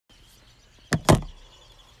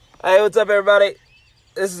Hey, what's up, everybody?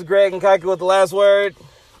 This is Greg and Kiker with the last word.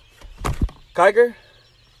 Kiker,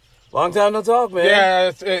 long time no talk, man.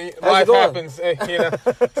 Yeah, life happens, you know.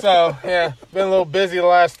 So, yeah, been a little busy the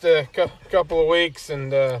last couple of weeks,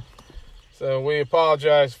 and so we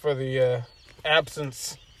apologize for the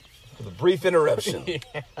absence. For the brief interruption.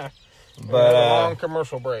 Yeah. But a long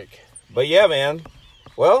commercial break. But yeah, man.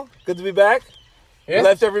 Well, good to be back. Yeah. We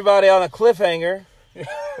left everybody on a cliffhanger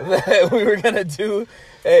that we were going to do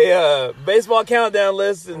a baseball countdown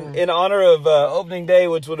list in honor of opening day,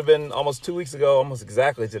 which would have been almost 2 weeks ago, almost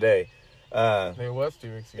exactly today. It was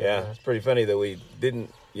 2 weeks ago. Yeah, it's pretty funny that we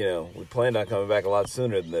didn't, we planned on coming back a lot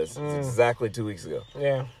sooner than this. It's exactly 2 weeks ago.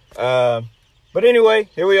 Yeah. But anyway,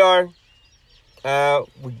 here we are.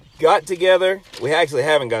 We got together. We actually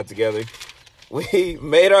haven't got together. We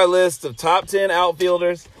made our list of top 10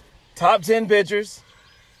 outfielders, top 10 pitchers.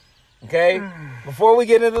 Okay? Before we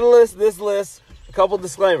get into this list, a couple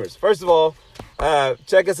disclaimers. First of all,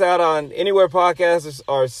 check us out on anywhere podcasts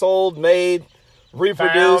are sold, made,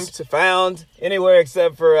 reproduced, found anywhere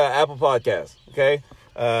except for Apple Podcasts. Okay?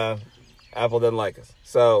 Apple doesn't like us.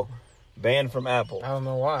 So, banned from Apple. I don't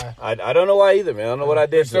know why. I don't know why either, man. I don't know what I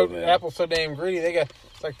did to it, man. Apple's so damn greedy. They got,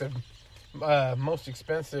 it's like the most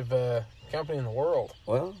expensive company in the world.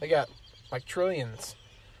 Well, they got like trillions.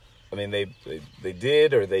 I mean, they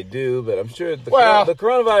did or they do, but I'm sure the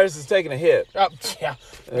coronavirus is taking a hit. Yeah,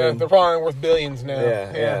 they're probably worth billions now.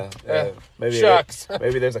 Yeah. Maybe Shucks.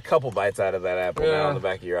 Maybe there's a couple bites out of that apple now on the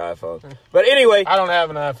back of your iPhone. But anyway, I don't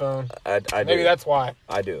have an iPhone. I do. Maybe that's why.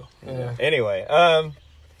 I do. Yeah. Anyway,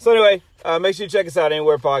 make sure you check us out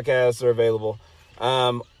anywhere podcasts are available.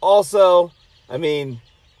 Also, I mean,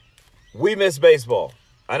 we miss baseball.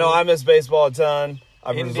 I know I miss baseball a ton.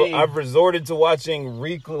 I've resorted to watching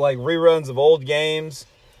reruns of old games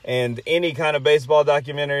and any kind of baseball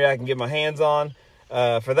documentary I can get my hands on.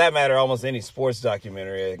 For that matter, almost any sports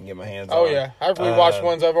documentary I can get my hands on. Oh, yeah. I've rewatched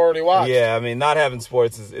ones I've already watched. Yeah, I mean, not having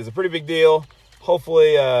sports is a pretty big deal.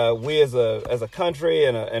 Hopefully, we as a country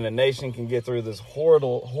and a nation can get through this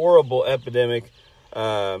horrible epidemic.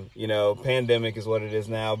 Pandemic is what it is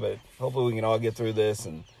now, but hopefully we can all get through this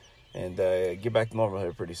and get back to normal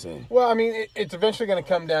here pretty soon. Well, I mean, it's eventually going to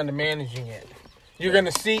come down to managing it. You're going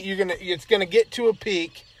to see, it's going to get to a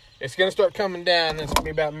peak. It's going to start coming down, and it's going to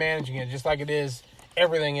be about managing it, just like it is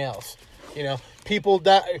everything else. People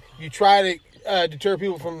die. You try to deter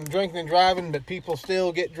people from drinking and driving, but people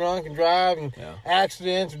still get drunk and drive, and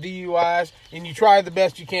accidents, DUIs, and you try the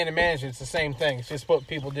best you can to manage it. It's the same thing. It's just what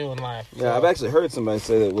people do in life. Yeah, I've actually heard somebody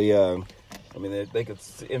say that they could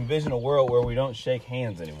envision a world where we don't shake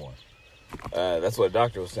hands anymore. That's what a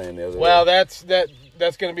doctor was saying the other day. Well, that's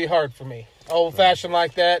going to be hard for me. Old-fashioned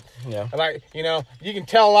like that. Yeah. You can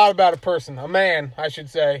tell a lot about a person, a man, I should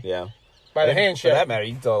say. Yeah. By the handshake. For that matter,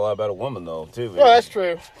 you can tell a lot about a woman, though, too. Man. Well, that's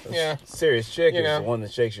true. Yeah. Serious chick is the one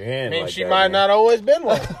that shakes your hand. I mean, she might not always been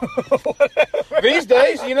one. These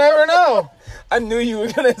days, you never know. I knew you were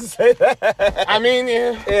going to say that. I mean,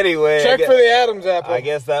 yeah. Anyway. Check for the Adam's apple. I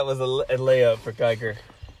guess that was a layup for Kiker.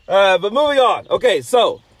 But moving on. Okay,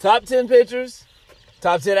 so, top 10 pitchers,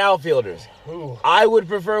 top 10 outfielders. Ooh. I would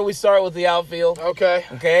prefer we start with the outfield. Okay.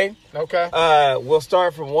 Okay? Okay. We'll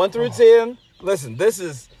start from 1 through 10. Listen, this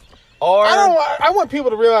is I want people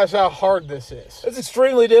to realize how hard this is. It's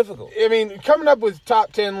extremely difficult. I mean, coming up with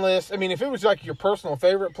top 10 lists, I mean, if it was like your personal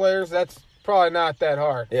favorite players, that's probably not that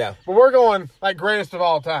hard. Yeah. But we're going like greatest of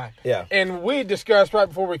all time. Yeah. And we discussed right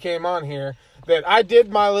before we came on here that I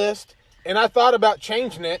did my list and I thought about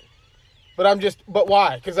changing it, but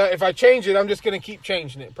why? Because if I change it, I'm just going to keep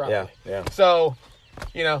changing it probably. Yeah. So,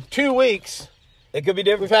 2 weeks. It could be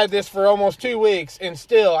different. We've had this for almost 2 weeks and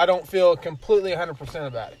still I don't feel completely 100%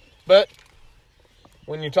 about it. But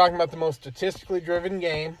when you're talking about the most statistically driven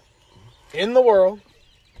game in the world,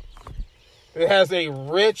 it has a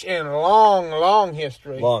rich and long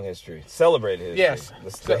history. Long history. Celebrated history.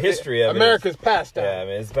 Yes. The history of America's pastime. Yeah, I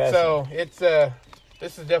mean, it's pastime. So it's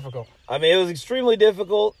this is difficult. I mean, it was extremely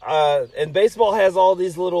difficult. And baseball has all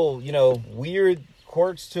these little, weird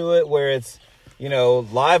quirks to it where it's,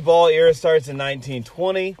 live ball era starts in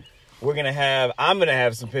 1920. I'm going to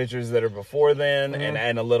have some pitchers that are before then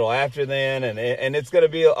and a little after then. And it's going to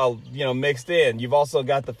be, mixed in. You've also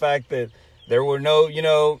got the fact that there were no,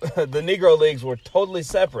 the Negro Leagues were totally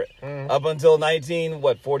separate up until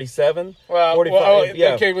 47? Well, 45,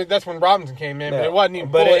 yeah. Okay, but that's when Robinson came in, but it wasn't even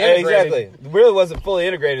fully integrated. Exactly. It really wasn't fully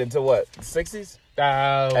integrated until what, the 60s?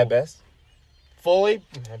 At best? Fully?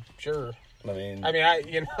 Sure. I mean,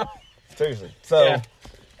 seriously. So, yeah.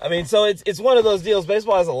 I mean, so it's one of those deals.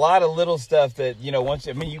 Baseball has a lot of little stuff that, you know,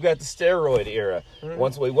 you got the steroid era.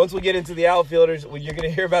 Mm-hmm. Once we get into the outfielders, you're going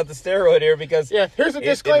to hear about the steroid era because here's a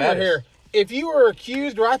disclaimer here. If you were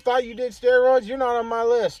accused or I thought you did steroids, you're not on my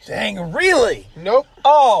list. Dang, really? Nope.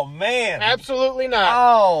 Oh, man. Absolutely not.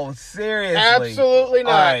 Oh, seriously? Absolutely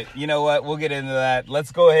not. All right, you know what? We'll get into that.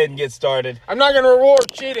 Let's go ahead and get started. I'm not going to reward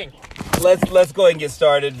cheating. Let's go ahead and get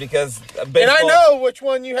started because baseball. And I know which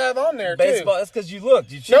one you have on there, baseball, too. That's because you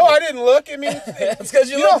looked. You cheated. No, I didn't look. I mean, it's because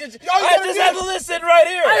you looked. I just had the list sitting right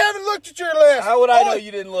here. I haven't looked at your list. How would I know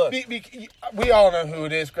you didn't look? We all know who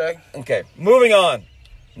it is, Greg. Okay, moving on.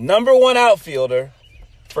 Number one outfielder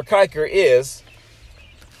for Kiker is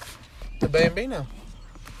the Bambino.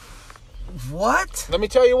 What? Let me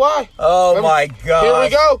tell you why. Oh my God! Here we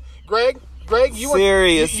go, Greg. You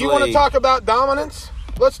seriously? You want to talk about dominance?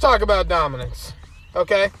 Let's talk about dominance.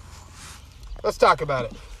 Okay. Let's talk about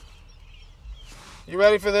it. You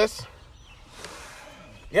ready for this?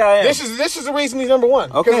 Yeah, I am. This is the reason he's number one.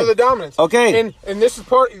 Okay. Because of the dominance. Okay. And this is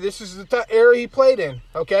the era he played in.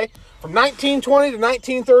 Okay. From 1920 to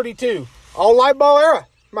 1932, all light ball era,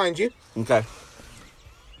 mind you. Okay.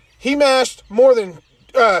 He mashed more than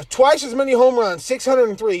twice as many home runs,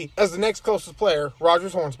 603, as the next closest player,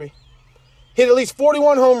 Rogers Hornsby. Hit at least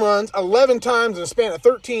 41 home runs, 11 times in a span of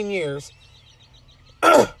 13 years.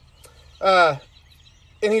 And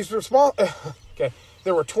he's responsible. Okay.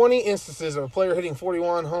 There were 20 instances of a player hitting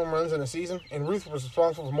 41 home runs in a season, and Ruth was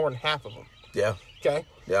responsible for more than half of them. Yeah. Okay.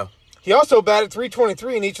 Yeah. He also batted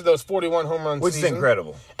 .323 in each of those 41 home runs. Which is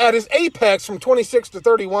incredible. At his apex from 26 to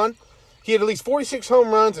 31, he had at least 46 home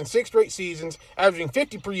runs in 6 straight seasons, averaging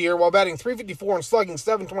 50 per year while batting .354 and slugging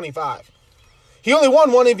 .725. He only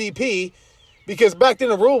won one MVP because back then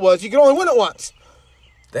the rule was you could only win it once.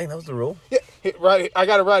 Dang, that was the rule? Yeah, right. I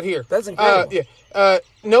got it right here. That's incredible.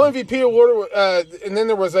 No MVP award, and then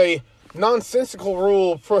there was a nonsensical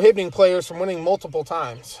rule prohibiting players from winning multiple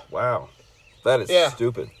times. Wow. That is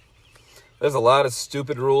stupid. There's a lot of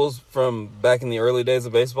stupid rules from back in the early days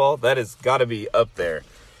of baseball. That has got to be up there.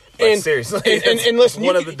 Like, seriously. And listen,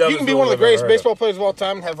 you can be one of the greatest baseball players of all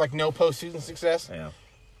time and have like no postseason success. Yeah.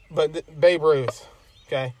 But Babe Ruth,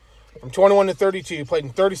 okay, from 21 to 32, played in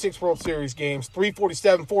 36 World Series games,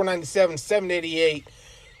 347, 497, 788,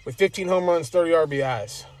 with 15 home runs, 30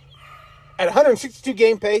 RBIs. At 162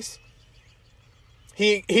 game pace,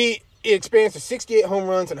 he expands to 68 home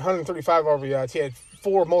runs and 135 RBIs. He had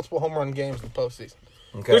 4 multiple home run games in the postseason.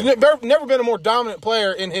 Okay. There's never been a more dominant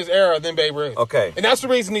player in his era than Babe Ruth. Okay. And that's the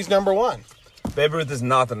reason he's number one. Babe Ruth is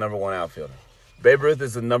not the number one outfielder. Babe Ruth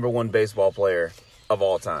is the number one baseball player of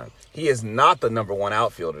all time. He is not the number one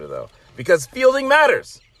outfielder, though, because fielding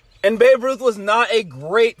matters. And Babe Ruth was not a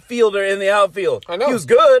great fielder in the outfield. I know. He was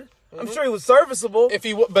good. I'm sure he was serviceable.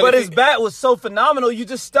 But his bat was so phenomenal, you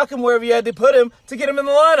just stuck him wherever you had to put him to get him in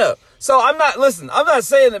the lineup. So I'm not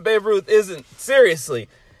saying that Babe Ruth isn't, seriously,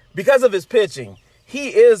 because of his pitching, he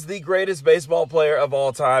is the greatest baseball player of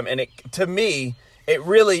all time. And to me,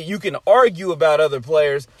 you can argue about other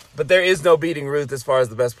players, but there is no beating Ruth as far as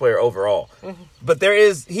the best player overall. Mm-hmm. But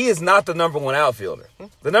he is not the number one outfielder.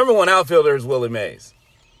 Mm-hmm. The number one outfielder is Willie Mays.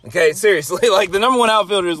 Okay, seriously, like the number one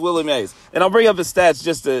outfielder is Willie Mays. And I'll bring up his stats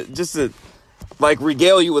just to like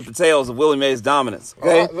regale you with the tales of Willie Mays' dominance.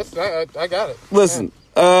 Okay? Listen, I got it. Listen,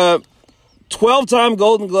 12-time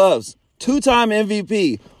Golden Gloves, 2-time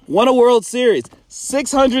MVP, won a World Series,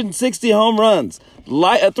 660 home runs,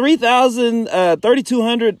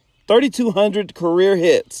 3,200 career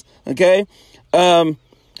hits. Okay,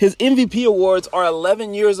 his MVP awards are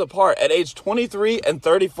 11 years apart at age 23 and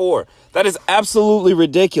 34. That is absolutely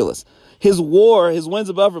ridiculous. His WAR, his wins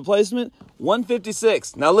above replacement,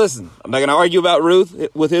 156. Now listen, I'm not going to argue about Ruth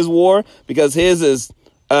with his WAR because his is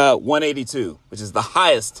 182, which is the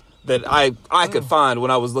highest that I could find when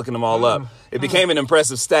I was looking them all up. It became an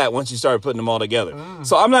impressive stat once you started putting them all together.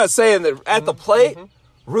 So I'm not saying that at the plate,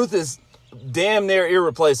 Ruth is damn near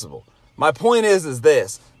irreplaceable. My point is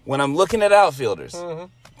this. When I'm looking at outfielders,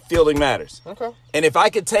 fielding matters. Okay. And if I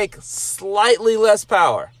could take slightly less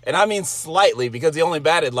power, and I mean slightly because he only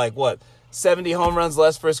batted 70 home runs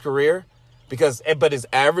less for his career, but his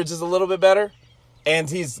average is a little bit better, and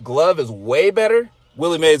his glove is way better,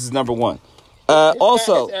 Willie Mays is number one.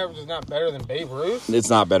 Also, his average is not better than Babe Ruth. It's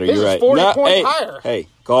not better. His You're is right. 40 points higher. Hey,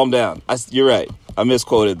 calm down. You're right. I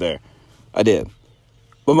misquoted there. I did.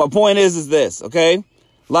 But my point is this, okay?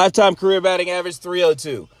 Lifetime career batting average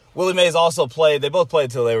 302. Willie Mays also played. They both played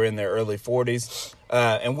until they were in their early 40s.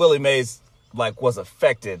 And Willie Mays was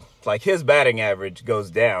affected. His batting average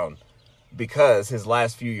goes down because his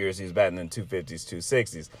last few years he was batting in 250s,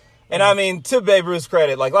 260s. And I mean, to Babe Ruth's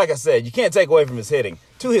credit, like I said, you can't take away from his hitting.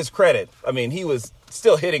 to his credit, I mean, he was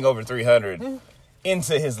still hitting over 300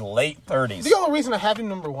 into his late 30s. The only reason I have him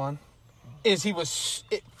number 1 is he was,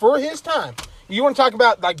 for his time. You want to talk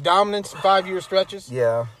about like dominance, 5-year stretches?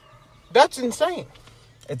 Yeah, that's insane.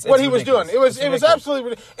 It's what he was doing. It was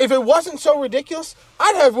absolutely. If it wasn't so ridiculous,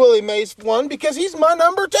 I'd have Willie Mays 1 because he's my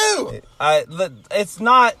number 2. It's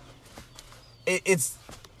not. It's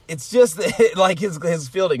just like his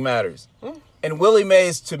fielding matters. And Willie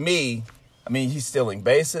Mays, to me, I mean, he's stealing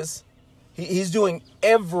bases. He's doing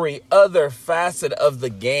every other facet of the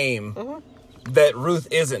game that Ruth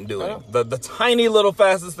isn't doing. The tiny little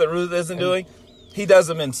facets that Ruth isn't doing, he does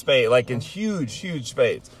them in spades, like in huge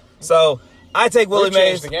spades. So I take Willie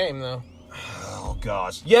Mays. Changed the game, though. Oh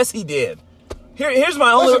gosh, yes, he did. Here's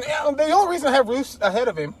my only. Listen, the only reason I have Ruth ahead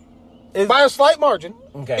of him, by a slight margin,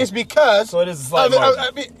 is because. So it is a slight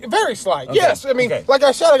margin. Very slight. Okay. Yes, I mean, like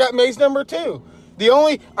I said, I got Mays number 2.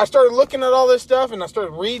 I started looking at all this stuff and I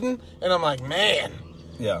started reading, and I'm like, man,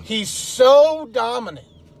 he's so dominant.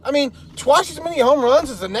 I mean, twice as many home runs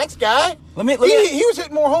as the next guy. He was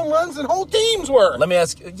hitting more home runs than whole teams were. Let me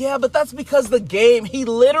ask you. Yeah, but that's because the game, he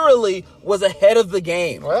literally was ahead of the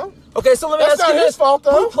game. Well, okay, so let me ask you this. That's not his fault,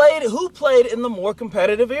 though. Who played in the more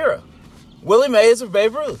competitive era? Willie Mays or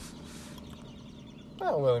Babe Ruth?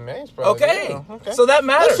 Oh, Willie Mays probably. Okay. So that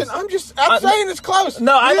matters. Listen, I'm saying it's close.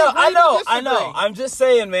 No, I know. I'm just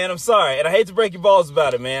saying, man, I'm sorry. And I hate to break your balls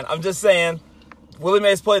about it, man. I'm just saying Willie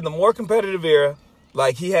Mays played in the more competitive era.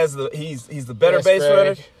 Like he's the better base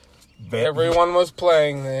runner. Everyone was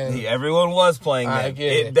playing then. Everyone was playing then. I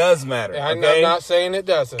get it. It does matter. I'm not saying it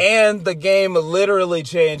doesn't. And the game literally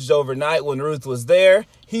changed overnight when Ruth was there.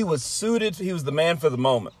 He was suited. He was the man for the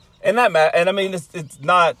moment. And that and I mean, it's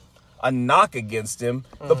not a knock against him.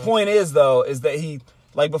 The point is, though, is that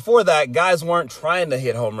before that, guys weren't trying to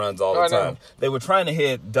hit home runs all the time. They were trying to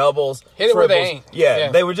hit doubles. Hit it where they ain't.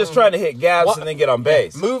 Yeah, they were just trying to hit gaps and then get on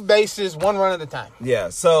base. Move bases 1 run at a time. Yeah,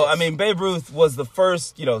 so, I mean, Babe Ruth was the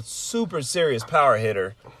first, super serious power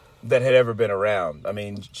hitter that had ever been around. I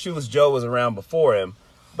mean, Shoeless Joe was around before him,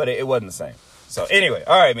 but it wasn't the same. So, anyway,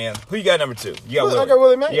 all right, man. Who you got number 2? You got Willie. I got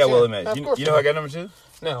Willie Mays. You got Willie Mays. You know who I got number 2?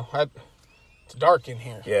 No, it's dark in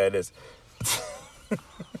here. Yeah, it is.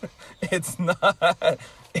 It's not.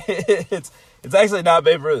 It's actually not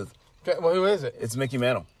Babe Ruth. Okay, well, who is it? It's Mickey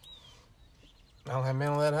Mantle. I don't have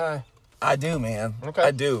Mantle that high. I do, man. Okay.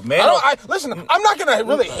 I do. Mantle. Listen, I'm not going to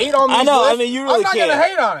really hate on these I know. lists. I mean, you really can't. I'm not going to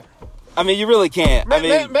hate on it. I mean, you really can't.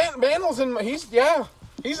 Mantle's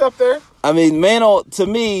he's up there. I mean, Mantle, to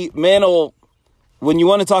me, when you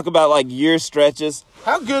want to talk about like year stretches.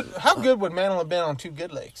 How good would Mantle have been on 2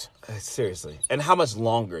 good legs? Seriously. And how much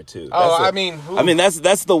longer, too?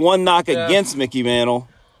 That's the one knock against Mickey Mantle.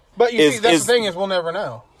 But you see, the thing is, we'll never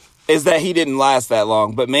know. Is that he didn't last that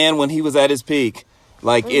long. But, man, when he was at his peak,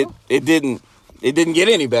 like, it didn't get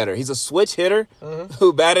any better. He's a switch hitter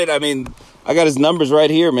who batted, I mean, I got his numbers right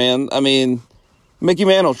here, man. I mean, Mickey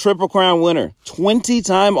Mantle, Triple Crown winner,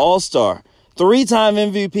 20-time All-Star, 3-time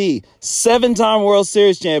MVP, 7-time World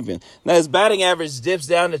Series champion. Now, his batting average dips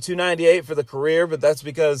down to 298 for the career, but that's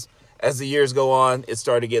because as the years go on, it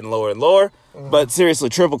started getting lower and lower. But seriously,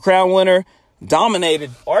 Triple Crown winner, dominated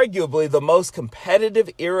arguably the most competitive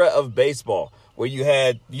era of baseball, where you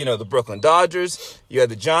had, the Brooklyn Dodgers, you had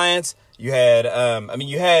the Giants, you had,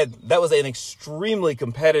 that was an extremely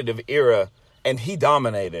competitive era, and he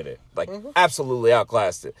dominated it, absolutely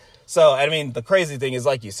outclassed it. So, I mean, the crazy thing is,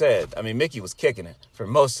 like you said, I mean, Mickey was kicking it for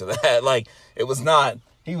most of that. Like, he was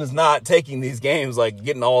not taking these games,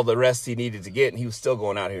 getting all the rest he needed to get, and he was still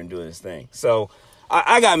going out here and doing his thing. So,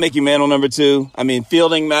 I got Mickey Mantle number 2. I mean,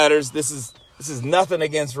 fielding matters. This is nothing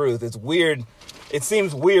against Ruth. It's weird. It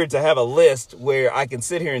seems weird to have a list where I can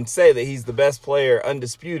sit here and say that he's the best player,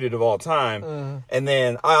 undisputed of all time, and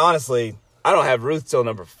then I don't have Ruth till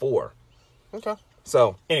number 4. Okay.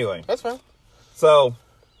 So, anyway. That's fine. So,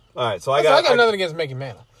 all right. So, I got nothing against Mickey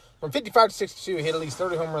Mantle. From 55 to 62, he hit at least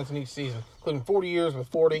 30 home runs in each season, including 40 years with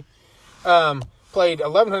 40. Played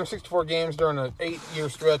 1,164 games during an 8-year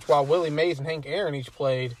stretch, while Willie Mays and Hank Aaron each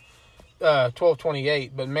played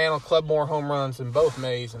 1,228. But Mantle clubbed more home runs than both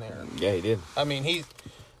Mays and Aaron. Yeah, he did. I mean, his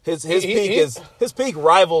peak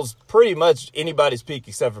rivals pretty much anybody's peak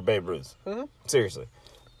except for Babe Ruth. Seriously.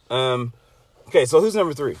 Okay, so who's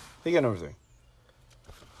number 3? Who you got number 3?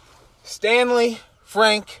 Stanley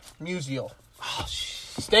Frank Musial. Oh,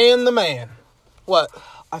 Stan the man. What?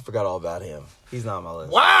 I forgot all about him. He's not on my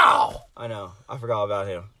list. Wow. I know. I forgot all about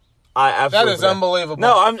him. I absolutely That is unbelievable.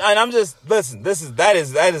 No, I'm just listen. That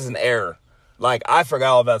is an error. Like, I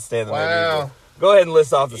forgot all about Stan the man. Wow. Go ahead and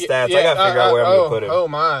list off the stats. I gotta figure out where I'm gonna put him. Oh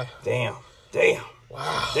my. Damn.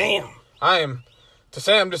 Wow. Damn. I am To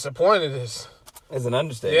say I'm disappointed is an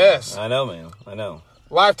understatement. Yes. I know, man. I know.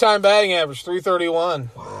 Lifetime batting average,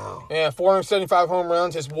 331. Wow. Yeah, 475 home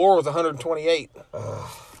runs. His WAR was 128.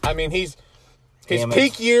 I mean, his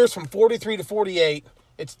peak years from 43 to 48,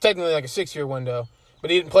 it's technically like a 6-year window, but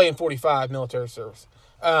he didn't play in 45 military service.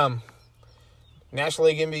 National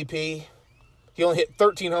League MVP. He only hit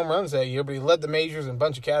 13 home runs that year, but he led the majors in a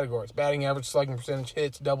bunch of categories. Batting average, slugging percentage,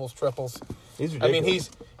 hits, doubles, triples. He's ridiculous. I mean,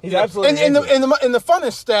 he's absolutely and the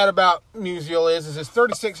funnest stat about Musial is his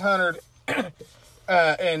 3,600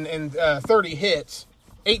 and 30 hits.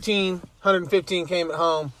 1,815 came at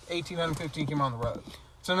home. 1,815 came on the road.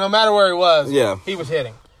 So no matter where he was, he was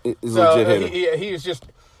hitting. He's a legit hitter. He was just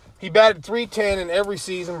he batted .310 in every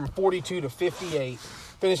season from 42 to 58,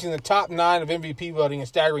 finishing the top 9 of MVP voting and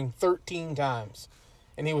staggering 13 times.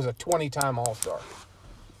 And he was a 20-time All-Star.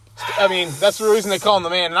 I mean, that's the reason they call him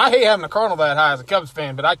the man. And I hate having a Cardinal that high as a Cubs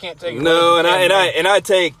fan, but I can't take it. No, I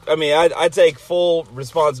take full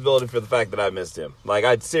responsibility for the fact that I missed him. Like,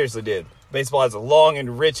 I seriously did. Baseball has a long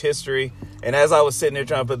and rich history, and as I was sitting there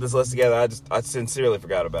trying to put this list together, I sincerely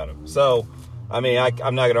forgot about him. So, I mean,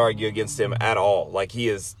 I'm not going to argue against him at all. Like, he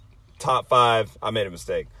is top 5. I made a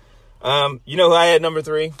mistake. You know who I had number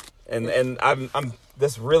 3? And I'm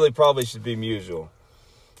this really probably should be Musial.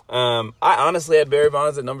 I honestly had Barry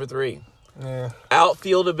Bonds at number 3. Yeah.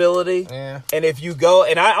 Outfield ability. Yeah. And if you go,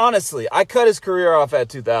 and I cut his career off at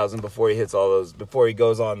 2000 before he hits all those, before he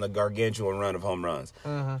goes on the gargantuan run of home runs.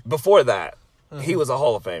 Mm-hmm. Before that, he was a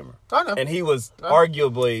Hall of Famer. I know. And he was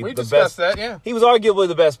arguably we the discussed best. that, yeah. He was arguably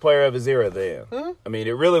the best player of his era then. Mm-hmm. I mean,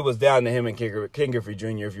 it really was down to him and King Griffey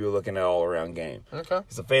Jr. if you were looking at all-around game. Okay.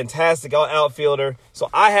 He's a fantastic outfielder. So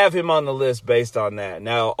I have him on the list based on that.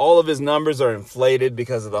 Now, all of his numbers are inflated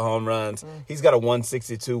because of the home runs. He's got a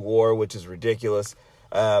 162 WAR, which is ridiculous.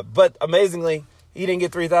 But amazingly, he didn't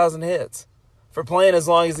get 3,000 hits. For playing as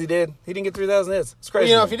long as he did, he didn't get 3,000 hits. It's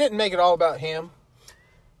crazy. You know, if he didn't make it all about him,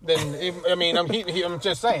 then I'm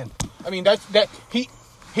just saying. I mean,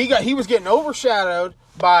 he was getting overshadowed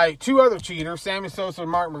by 2 other cheaters, Sammy Sosa and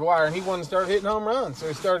Mark McGwire, and he wanted to start hitting home runs. So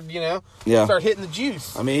he started, start hitting the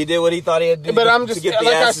juice. I mean, he did what he thought he had to do. But I'm just to get the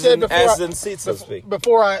like asses I said before, in seats, so to speak.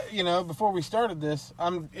 Before we started this,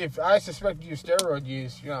 if I suspect you steroid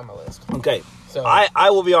use, you're on my list. Okay, so I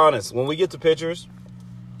will be honest. When we get to pitchers,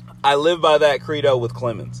 I live by that credo with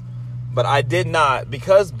Clemens. But I did not,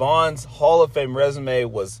 because Bond's Hall of Fame resume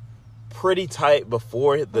was pretty tight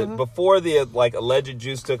before the like alleged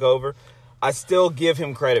juice took over. I still give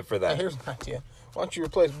him credit for that. Now, here's an idea. Why don't you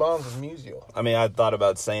replace Bonds with Musial? I mean, I thought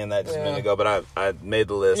about saying that just a minute ago, but I made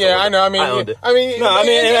the list. Yeah, I know. I owned it. And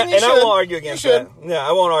I won't argue against that. Yeah,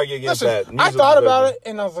 I won't argue against that. I thought about it,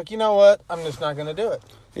 and I was like, you know what? I'm just not going to do it.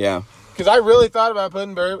 Yeah. Because I really thought about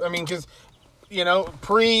putting Barry. I mean, because,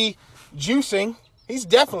 pre-juicing, he's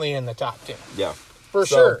definitely in the top 10. Yeah. For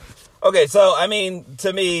sure. Okay, so, I mean,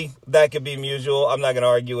 to me, that could be Musial. I'm not going to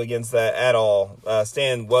argue against that at all.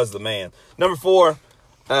 Stan was the man. Number 4,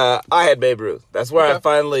 I had Babe Ruth. That's where I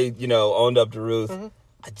finally, owned up to Ruth.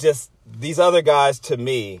 Mm-hmm. These other guys, to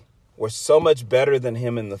me, were so much better than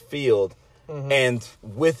him in the field and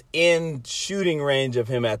within shooting range of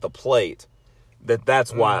him at the plate.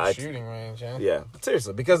 That's why shooting range, yeah. Yeah,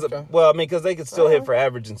 seriously, because because they could still hit for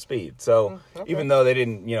average and speed. So even though they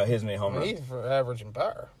didn't, hit as many home runs, he hit for average and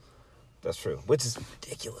power. That's true, which is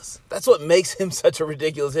ridiculous. That's what makes him such a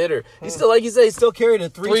ridiculous hitter. He's still, like you say, he's still carrying a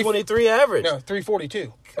 323 average. No,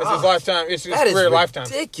 342. That's his lifetime. It's his career lifetime.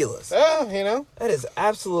 Ridiculous. Yeah, that is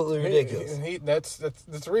absolutely ridiculous. That's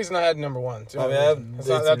the reason I had number 1. I mean, that's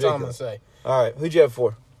all I'm gonna say. All right, who'd you have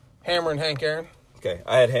 4? Hammer and Hank Aaron. Okay,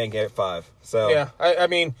 I had Hank at 5. So yeah, I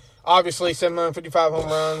mean, obviously 755 home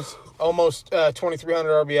runs, almost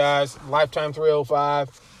 2,300 RBIs, lifetime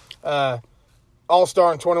 305,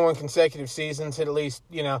 All-Star in 21 consecutive seasons. Hit at least,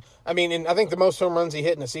 I mean, and I think the most home runs he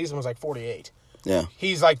hit in a season was like 48. Yeah,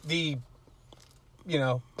 he's like the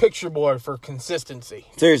picture boy for consistency.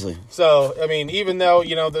 Seriously. So I mean, even though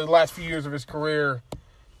the last few years of his career,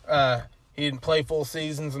 he didn't play full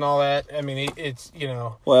seasons and all that. I mean, it's,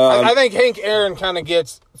 Well, I think Hank Aaron kind of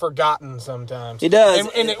gets forgotten sometimes. He does.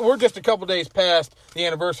 And we're just a couple days past the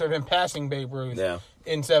anniversary of him passing Babe Ruth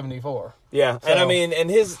in 74. Yeah. So, and I mean,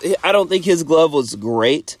 I don't think his glove was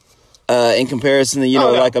great in comparison to,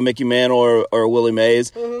 like a Mickey Mantle or a Willie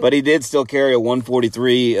Mays. Mm-hmm. But he did still carry a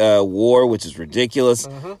 143 WAR, which is ridiculous.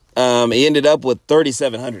 Mm-hmm. He ended up with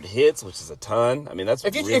 3,700 hits, which is a ton. I mean, that's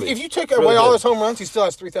if you took really away all good. his home runs, he still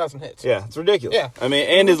has 3,000 hits. Yeah, it's ridiculous. Yeah. I mean,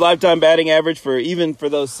 and his lifetime batting average for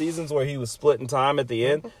those seasons where he was splitting time at the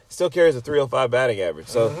end, still carries a 305 batting average.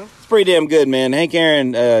 So it's pretty damn good, man. Hank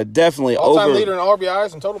Aaron definitely all-time leader in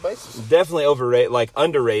RBIs and total bases. Definitely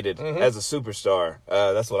underrated as a superstar.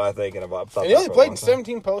 That's what I think. And he only played in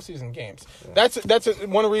 17 postseason games. Yeah. That's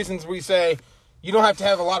one of the reasons we say you don't have to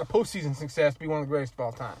have a lot of postseason success to be one of the greatest of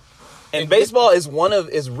all time. And baseball is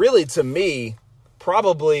really, to me,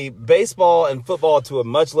 probably baseball and football to a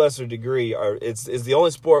much lesser degree is the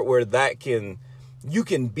only sport where you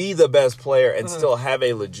can be the best player and still have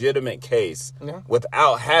a legitimate case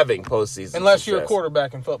without having postseason unless success. You're a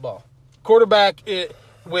quarterback in football. Quarterback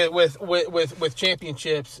with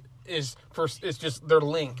championships is just they're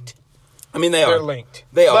linked. I mean, they're linked.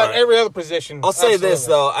 They are. But every other position. I'll say this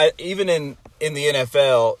though, even in the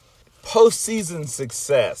NFL, postseason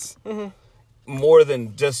success more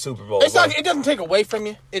than just Super Bowl. It doesn't take away from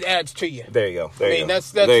you; it adds to you. There you go.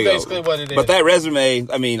 That's basically what it is. But that resume,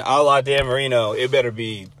 I mean, a la Dan Marino, it better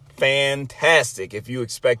be fantastic if you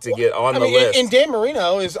expect to get on the list. And Dan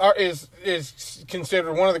Marino is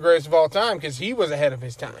considered one of the greatest of all time because he was ahead of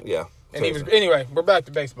his time. Yeah. And he was anyway. We're back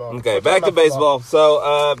to baseball. Okay, back to baseball.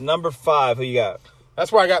 So number 5, who you got?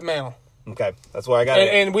 That's where I got Mantle. Okay, that's where I got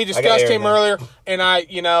it. And we discussed him earlier, and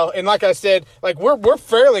and like I said, like we're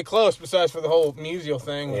fairly close besides for the whole Musial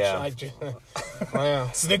thing, which I just, wow.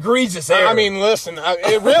 It's an egregious error. I mean, listen,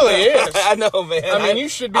 it really is. I know, man. I mean, you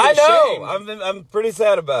should be I ashamed. know. I'm pretty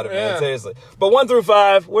sad about it, man, seriously. But 1 through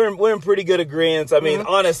 5, we're in pretty good agreement. I mean,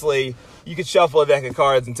 honestly, you could shuffle a deck of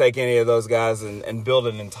cards and take any of those guys and build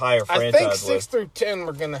an entire franchise. I think 6 through 10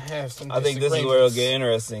 we're going to have some I think this is where it'll get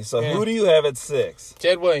interesting. So who do you have at 6?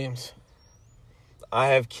 Ted Williams. I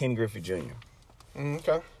have Ken Griffey Jr.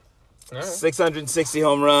 Okay. All right. 660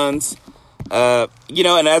 home runs. And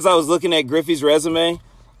as I was looking at Griffey's resume,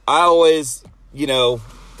 I always,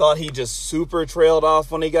 thought he just super trailed off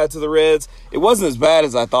when he got to the Reds. It wasn't as bad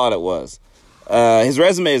as I thought it was. His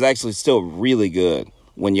resume is actually still really good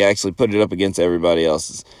when you actually put it up against everybody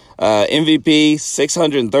else's. MVP,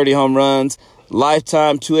 630 home runs,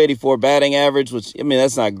 lifetime 284 batting average, which,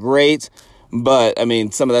 that's not great. But,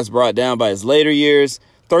 some of that's brought down by his later years.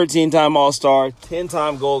 13-time All-Star,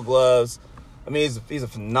 10-time Gold Gloves. He's a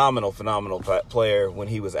phenomenal player when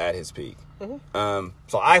he was at his peak.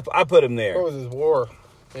 So I put him there. What was his WAR?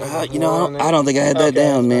 I don't think I had that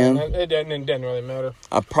down, man. It doesn't really matter.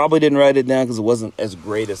 I probably didn't write it down because it wasn't as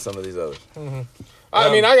great as some of these others.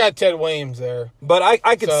 I got Ted Williams there. But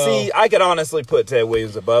I could honestly put Ted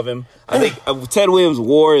Williams above him. I think Ted Williams'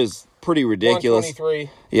 WAR is pretty ridiculous. 123.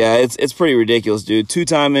 Yeah, it's pretty ridiculous, dude.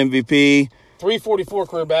 2-time MVP. 344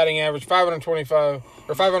 career batting average,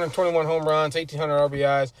 521 home runs, 1,800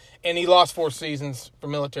 RBIs, and he lost 4 seasons for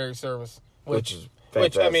military service, which is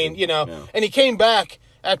fantastic. And he came back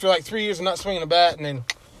after like 3 years of not swinging a bat, and then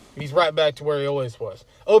he's right back to where he always was.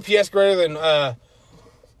 OPS greater than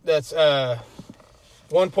that's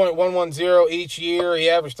 1.110 each year. He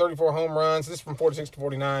averaged 34 home runs. This is from 46 to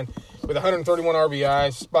 49 with 131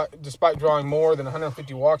 RBIs, despite drawing more than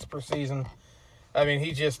 150 walks per season.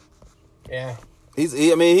 He just, yeah. He's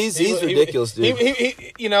ridiculous, dude.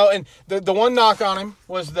 And the one knock on him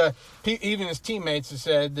was even his teammates have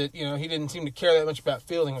said that, he didn't seem to care that much about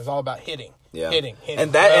fielding. It was all about hitting. Yeah. Hitting.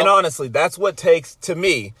 And honestly, that's what takes, to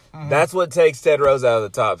me, that's what takes Ted Rose out of the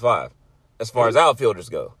top 5 as far as outfielders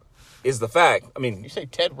go. Is the fact, You say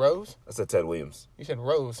Ted Rose? I said Ted Williams. You said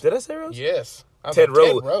Rose. Did I say Rose? Yes. Ted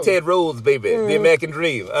Rose. Ted Rose, baby. The American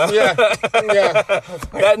Dream. Yeah.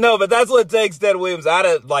 But that's what takes Ted Williams out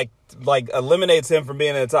of, eliminates him from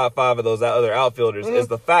being in the top 5 of those other outfielders is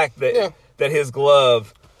the fact that his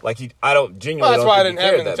glove, I don't genuinely that's why I didn't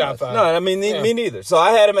have him in the top 5. No, me neither. So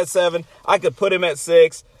I had him at 7. I could put him at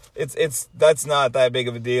 6. That's not that big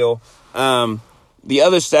of a deal. The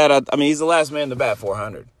other stat, he's the last man to bat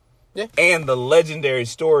 400. Yeah. And the legendary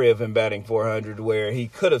story of him batting 400 where he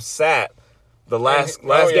could have sat the last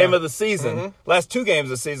game of the season, last 2 games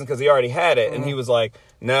of the season because he already had it. And he was like,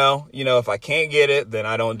 no, if I can't get it, then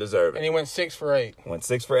I don't deserve it. And he went 6 for 8. Went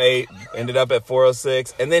 6 for 8, ended up at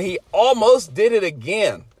 406. And then he almost did it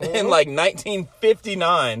again in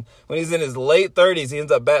 1959 when he's in his late 30s. He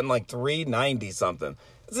ends up batting 390 something.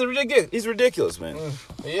 It's ridiculous. He's ridiculous, man.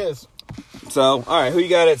 He is. So, all right, who you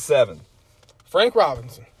got at 7? Frank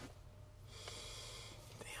Robinson.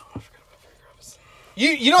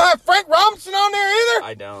 You don't have Frank Robinson on there either?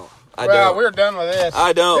 I don't. don't. We're done with this.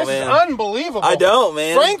 I don't, man. This is unbelievable. I don't,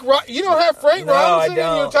 man. You don't have Frank Robinson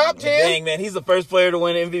in your top 10? Dang, man. He's the first player to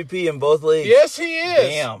win MVP in both leagues. Yes, he is.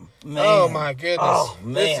 Damn, man. Oh, my goodness. Oh,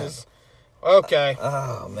 man. Okay.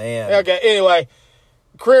 Oh, man. Okay, anyway.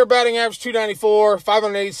 Career batting average 294,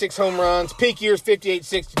 586 home runs, peak years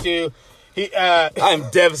 58-62. I'm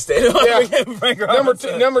devastated. Yeah, Frank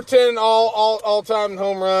Robinson. number 10 all time in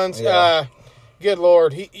home runs. Yeah. Good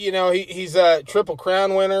Lord, he's a Triple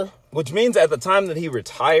Crown winner, which means at the time that he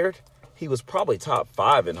retired, he was probably top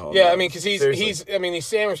 5 in home runs. Yeah, I mean, because he's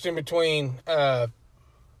sandwiched in between. Sammy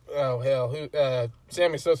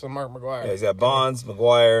Sosa and Mark McGwire. Yeah, he's got Bonds,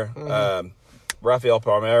 McGwire. Rafael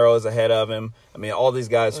Palmeiro is ahead of him. I mean, all these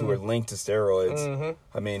guys who were linked to steroids.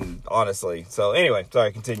 I mean, honestly. So, anyway,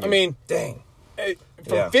 sorry, continue. I mean, dang.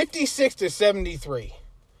 From 56 to 73,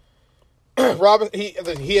 he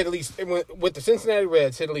had at least, with the Cincinnati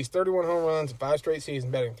Reds, hit at least 31 home runs in 5 straight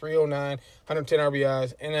seasons, batting .309, 110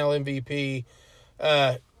 RBIs, NL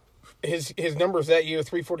MVP. His numbers that year,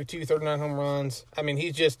 342, 39 home runs. I mean,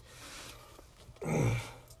 he's just...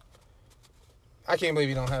 I can't believe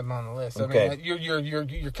you don't have him on the list. Okay. I mean,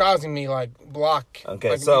 you're causing me block.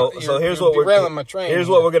 Okay, so here's what we're derailing my train. Here's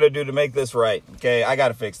what we're gonna do to make this right. Okay, I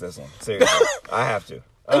gotta fix this one. Seriously, I have to.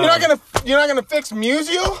 You're not gonna fix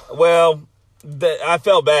Musial? Well, I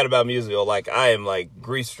felt bad about Musial. I am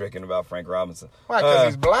grief stricken about Frank Robinson. Why? Because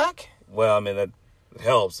he's black? Well, I mean that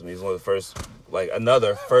helps. I mean he's one of the first,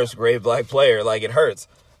 another first grade black player. It hurts.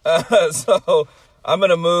 So I'm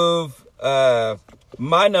gonna move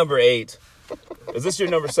my number 8. Is this your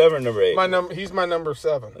number 7 or number 8? He's my number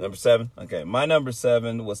 7. Number 7? Okay. My number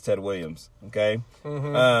 7 was Ted Williams. Okay.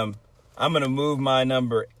 I'm going to move my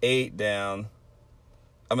number 8 down.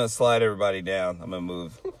 I'm going to slide everybody down. I'm going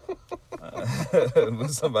to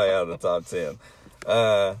move somebody out of the top 10.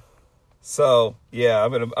 So yeah,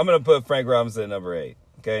 I'm gonna put Frank Robinson at number 8.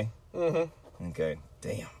 Okay. Okay.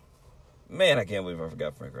 Damn. Man, I can't believe I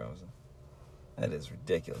forgot Frank Robinson. That is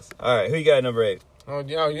ridiculous. All right, who you got at number 8? Oh,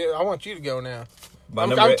 yeah, I want you to go now.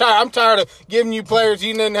 I'm tired of giving you players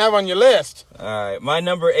you didn't have on your list. All right, my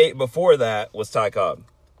number 8 before that was Ty Cobb.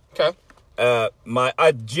 Okay.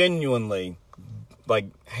 I genuinely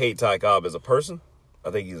hate Ty Cobb as a person. I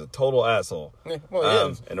think he's a total asshole. Yeah, well,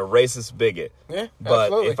 he is. And a racist bigot. Yeah, but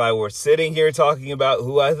absolutely. If I were sitting here talking about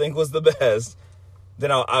who I think was the best,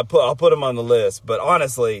 then I'll put him on the list. But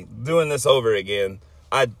honestly, doing this over again,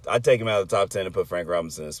 I'd take him out of the top 10 and put Frank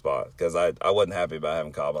Robinson in his spot because I wasn't happy about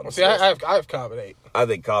having Cobb on the list. I have Cobb at 8. I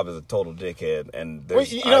think Cobb is a total dickhead. And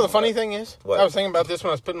the funny thing is, what? I was thinking about this when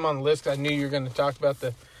I was putting him on the list because I knew you were going to talk about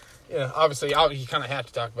the. Obviously, you kind of have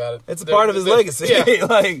to talk about it. It's a part of his legacy. Yeah,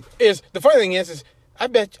 the funny thing is I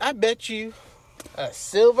bet you a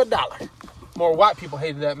silver dollar more white people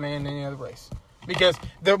hated that man than any other race. Because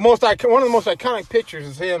one of the most iconic pictures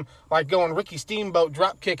is him going Ricky Steamboat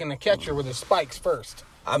drop kicking the catcher with his spikes first.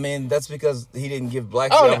 I mean, that's because he didn't give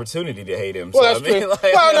blacks the opportunity to hate him. Well, that's true.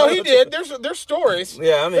 No, he did. There's stories.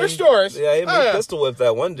 Yeah, I mean, there's stories. Yeah, he pistol whipped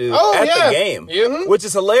that one dude at the game, which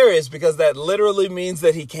is hilarious because that literally means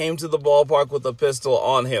that he came to the ballpark with a pistol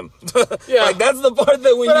on him. Yeah, that's the part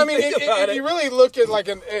that if you really look at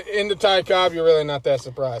into Ty Cobb, you're really not that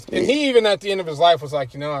surprised. And he even at the end of his life was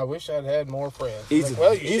like, I wish I'd had more friends. He's a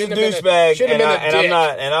douchebag,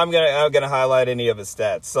 and I'm gonna highlight any of his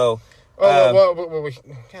stats. So. Well, we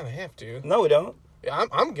kind of have to. No, we don't. Yeah,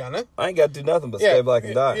 I'm gonna. I ain't got to do nothing but stay black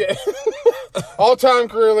and die. Yeah. All-time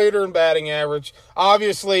career leader in batting average.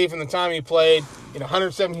 Obviously, from the time he played,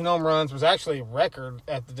 117 home runs was actually a record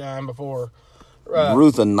at the time before.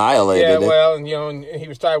 Ruth annihilated it. Yeah, well, and he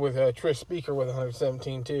was tied with Trish Speaker with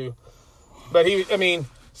 117 too. But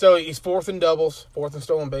so he's 4th in doubles, 4th in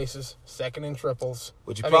stolen bases, 2nd in triples.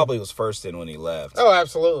 Which he probably was 1st in when he left. Oh,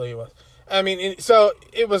 absolutely he was. So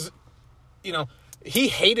it was. He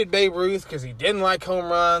hated Babe Ruth because he didn't like home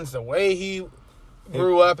runs, the way he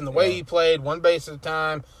grew up and the way he played, one base at a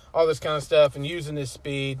time, all this kind of stuff, and using his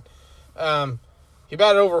speed. He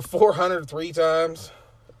batted over 400 3 times.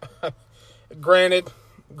 Granted,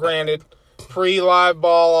 pre-live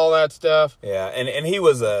ball, all that stuff. Yeah, and he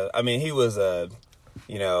was a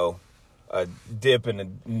dip and a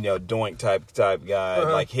doink type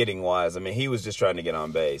guy, hitting wise. I mean, he was just trying to get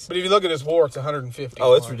on base. But if you look at his WAR, it's 150.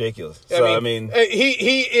 Oh, it's ridiculous.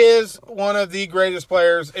 He is one of the greatest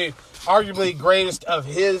players, arguably greatest of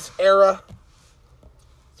his era.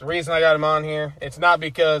 It's the reason I got him on here. It's not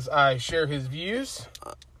because I share his views.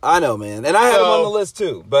 I know, man, and I had him on the list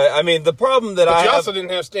too. But the problem that you also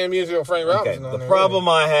didn't have Stan Musial or Frank Robinson on there. The problem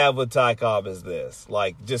I have with Ty Cobb is this,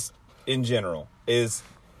 just in general, is.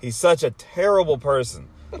 He's such a terrible person.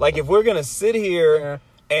 If we're going to sit here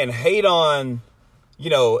and hate on,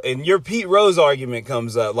 and your Pete Rose argument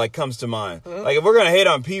comes to mind. Mm-hmm. Like, if we're going to hate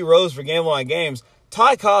on Pete Rose for gambling on games,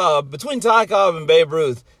 between Ty Cobb and Babe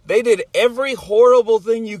Ruth, they did every horrible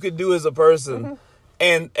thing you could do as a person, Mm-hmm.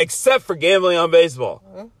 and except for gambling on baseball.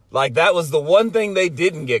 Mm-hmm. Like, that was the one thing they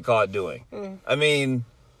didn't get caught doing. Mm-hmm. I mean,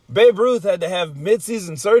 Babe Ruth had to have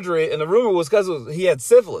midseason surgery, and the rumor was because he had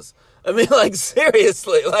syphilis. I mean, like,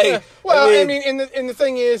 seriously. Like, yeah. Well, and the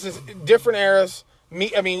thing is different eras.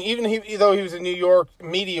 Even though he was in New York,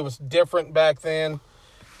 media was different back then.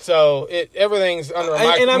 So everything's under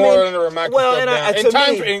a microscope. Well,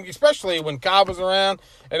 and especially when Cobb was around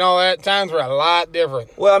and all that, times were a lot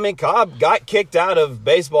different. Well, I mean, Cobb got kicked out of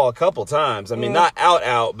baseball a couple times. I mean, not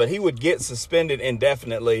out, but he would get suspended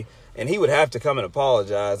indefinitely, and he would have to come and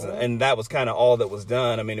apologize, and that was kind of all that was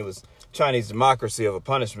done. I mean, it was Chinese democracy of a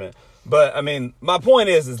punishment. But, I mean, my point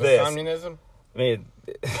is this. Communism? I mean,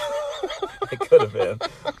 it could have been.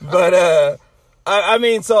 But,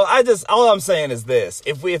 all I'm saying is this.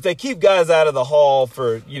 If they keep guys out of the hall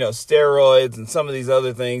for, steroids and some of these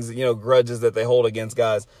other things, grudges that they hold against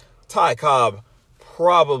guys, Ty Cobb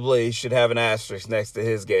probably should have an asterisk next to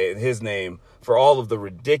his name for all of the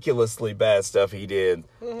ridiculously bad stuff he did.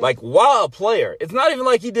 Mm-hmm. Like, while a player. It's not even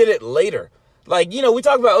like he did it later. Like, we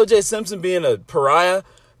talk about O.J. Simpson being a pariah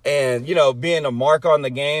and, being a mark on the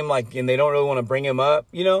game, like, and they don't really want to bring him up,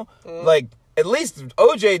 Like, at least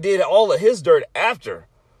O.J. did all of his dirt after.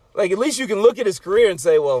 Like, at least you can look at his career and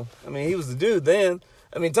say, well, I mean, he was the dude then.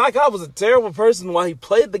 I mean, Ty Cobb was a terrible person while he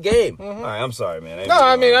played the game. Mm-hmm. All right, I'm sorry, man.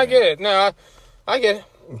 I get it. No, I get it.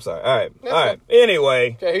 I'm sorry. All right.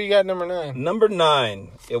 Anyway. Okay, who you got number 9? Number 9,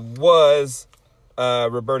 it was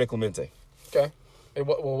Roberto Clemente. Okay.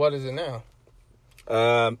 Well, what is it now?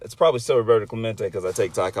 It's probably still Roberto Clemente because I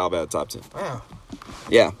take Ty Cobb out of top 10. Wow.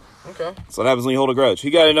 Yeah. Okay. So what happens when you hold a grudge. Who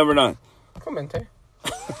got it number 9? Clemente.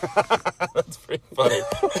 That's pretty funny.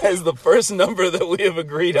 That is the first number that we have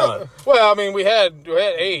agreed on. Well, I mean, we had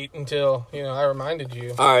 8 until I reminded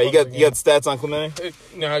you. All right, you got stats on Clemente?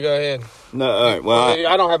 No, go ahead. No, all right. Well,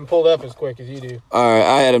 I don't have them pulled up as quick as you do. All right,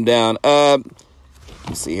 I had him down.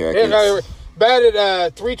 Let's see here. Batted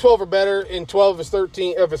 .312 or better in 12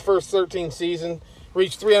 of his first 13 seasons.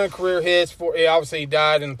 Reached 300 career hits. Obviously, he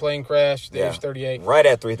died in a plane crash at the age of 38. Right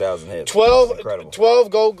at 3,000 hits. 12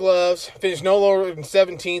 gold gloves. Finished no lower than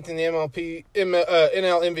 17th in the NL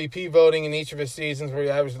MVP voting in each of his seasons, where he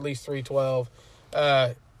averaged at least 312.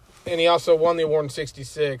 And he also won the award in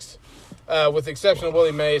 66. With the exception of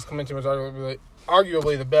Willie Mays, Clemente was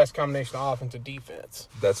arguably the best combination of offense and defense.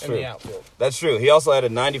 That's true. In the outfield. That's true. He also had a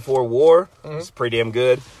 94 WAR. Mm-hmm. It's pretty damn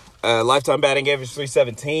good. Lifetime batting average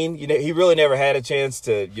 317. He really never had a chance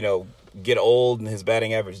to, get old and his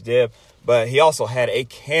batting average dip. But he also had a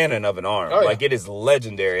cannon of an arm. Oh, yeah. Like, it is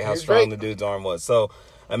legendary how strong the dude's arm was. So,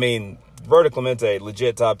 I mean, Roberto Clemente,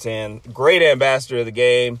 legit top 10. Great ambassador of the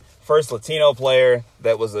game. First Latino player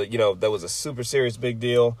that was a super serious big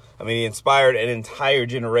deal. I mean, he inspired an entire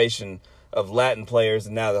generation of Latin players,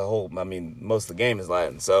 and now most of the game is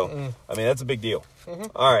Latin. So, I mean, that's a big deal.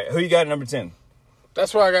 Mm-hmm. All right, who you got at number 10?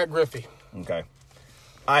 That's why I got Griffey. Okay.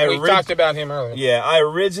 We talked about him earlier. Yeah, I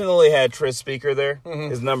originally had Tris Speaker there.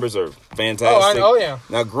 Mm-hmm. His numbers are fantastic. Oh, yeah.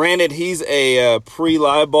 Now, granted, he's a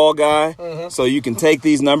pre-live ball guy, so you can take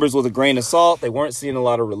these numbers with a grain of salt. They weren't seeing a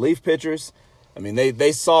lot of relief pitchers. I mean,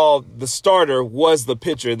 they saw the starter was the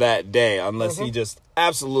pitcher that day, unless he just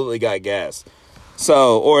absolutely got gas.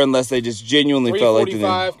 So, or unless they just genuinely felt like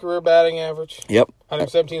 345 career batting average. Yep.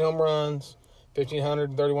 117 home runs,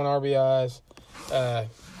 1,531 RBIs.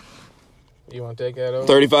 You want to take that over?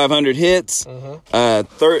 3,500 hits,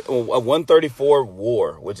 134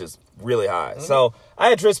 WAR, which is really high. So I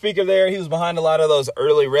had Tris Speaker there. He was behind a lot of those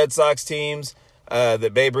early Red Sox teams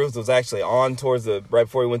that Babe Ruth was actually on right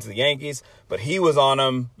before he went to the Yankees. But he was on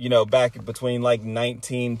them, back between like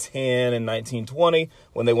 1910 and 1920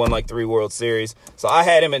 when they won like 3 World Series. So I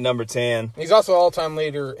had him at number 10. He's also all-time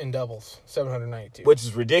leader in doubles, 792. Which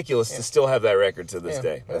is ridiculous to still have that record to this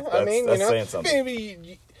day. That's saying something.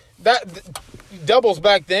 Maybe doubles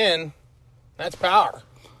back then, that's power.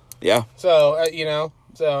 Yeah. So,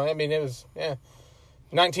 it was,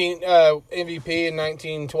 19 MVP in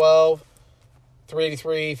 1912,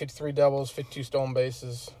 383, 53 doubles, 52 stolen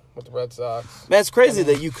bases with the Red Sox. Man, it's crazy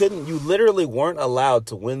that you literally weren't allowed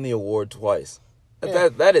to win the award twice. Yeah.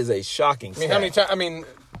 That is a shocking stat. How many times?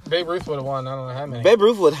 Babe Ruth would have won. I don't know how many. Babe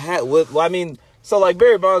Ruth so like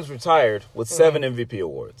Barry Bonds retired with 7 MVP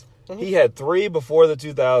awards. Mm-hmm. He had 3 before the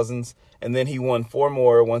 2000s, and then he won 4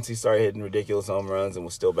 more once he started hitting ridiculous home runs and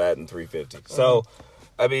was still batting 350. Mm-hmm. So,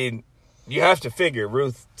 I mean, you have to figure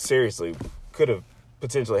Ruth seriously could have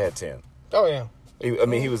potentially had 10. Oh, yeah.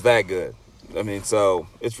 He was that good. I mean, so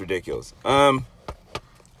it's ridiculous.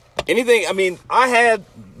 Anything, I mean, I had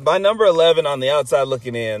my number 11 on the outside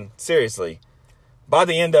looking in. Seriously, by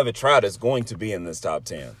the end of it, Trout is going to be in this top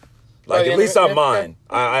 10. Like, at least on mine.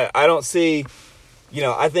 I don't see,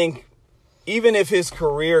 I think even if his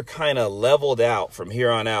career kind of leveled out from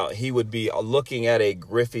here on out, he would be looking at a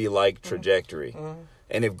Griffey-like trajectory. Mm-hmm.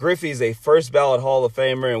 And if Griffey's a first ballot Hall of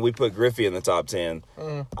Famer and we put Griffey in the top 10,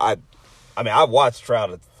 I've watched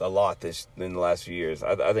Trout a lot in the last few years.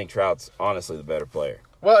 I think Trout's honestly the better player.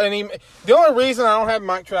 Well, and the only reason I don't have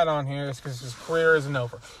Mike Trout on here is because his career isn't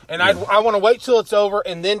over. And I want to wait till it's over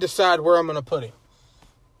and then decide where I'm going to put him.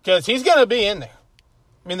 Because he's going to be in there.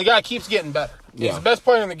 I mean, the guy keeps getting better. He's the best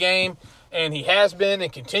player in the game, and he has been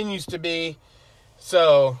and continues to be.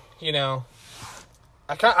 So, I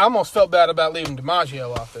almost felt bad about leaving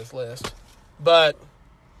DiMaggio off this list. But,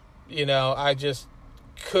 I just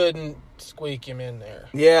couldn't squeak him in there.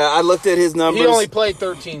 Yeah, I looked at his numbers. He only played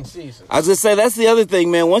 13 seasons. I was going to say, that's the other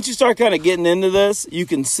thing, man. Once you start kind of getting into this, you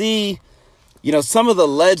can see, some of the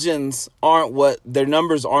legends their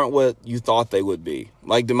numbers aren't what you thought they would be.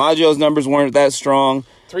 Like, DiMaggio's numbers weren't that strong.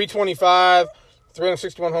 325,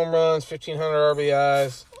 361 home runs, 1,500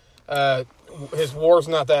 RBIs. His WAR's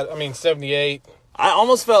not that, 78. I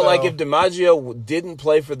almost felt like if DiMaggio didn't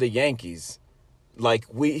play for the Yankees, like,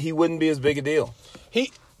 he wouldn't be as big a deal.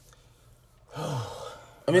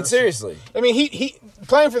 Seriously. He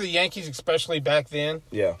playing for the Yankees, especially back then,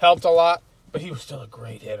 helped a lot, but he was still a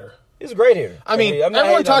great hitter. He's a great hitter.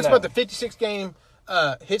 Everyone talks about the 56-game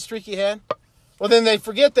hit streak he had. Well, then they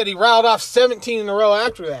forget that he riled off 17 in a row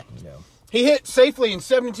after that. Yeah. He hit safely in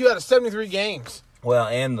 72 out of 73 games. Well,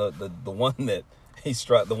 and the one that he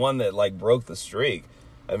struck, the one that broke the streak.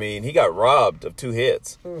 He got robbed of 2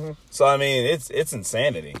 hits. Mm-hmm. So it's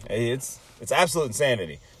insanity. It's absolute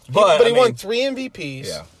insanity. But he won 3 MVPs.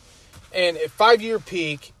 Yeah. And at 5-year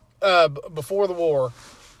peak before the war,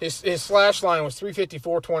 his slash line was 350,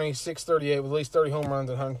 420, 638 with at least 30 home runs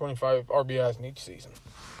and 125 RBIs in each season.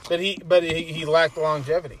 But he lacked the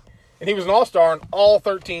longevity, and he was an all-star in all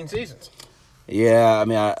 13 seasons. Yeah,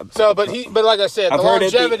 but like I said, the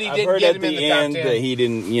longevity didn't get him in the top 10. That he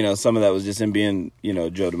didn't, some of that was just him being,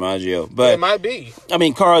 Joe DiMaggio. But it might be.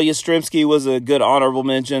 Carl Yastrzemski was a good honorable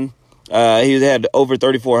mention. He had over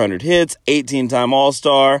 3,400 hits, 18-time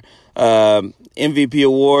All-Star, MVP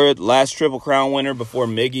award, last Triple Crown winner before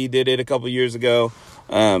Miggy did it a couple years ago.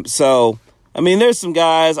 There's some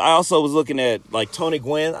guys. I also was looking at, Tony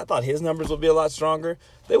Gwynn. I thought his numbers would be a lot stronger.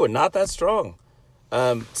 They were not that strong.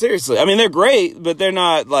 Seriously. They're great, but they're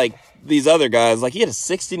not like these other guys. He had a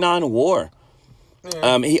 69 WAR.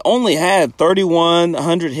 Yeah. He only had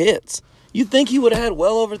 3,100 hits. You'd think he would have had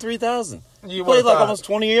well over 3,000. He played almost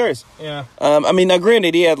 20 years. Yeah. Now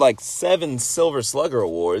granted, he had 7 Silver Slugger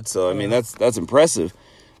awards, so that's impressive.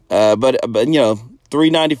 But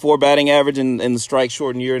 394 batting average in the strike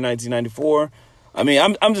shortened year in 1994.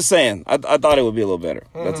 I'm just saying. I thought it would be a little better.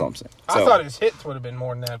 Mm-hmm. That's all I'm saying. I thought his hits would have been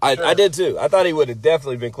more than that. I did too. I thought he would have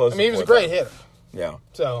definitely been closer. He was a great hitter. Yeah.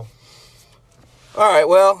 So. All right.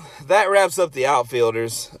 Well, that wraps up the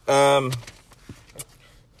outfielders.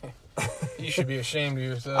 You should be ashamed of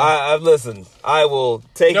yourself. Listen, I will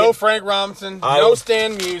take No Frank Robinson. No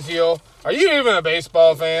Stan Musial. Are you even a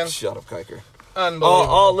baseball fan? Shut up, Kiker.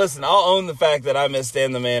 Unbelievable. Listen, I'll own the fact that I miss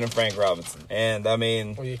Stan the Man and Frank Robinson. And,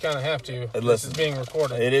 Well, you kind of have to. This is being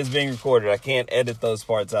recorded. It is being recorded. I can't edit those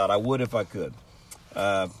parts out. I would if I could.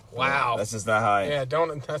 Wow. That's just not how I... Yeah,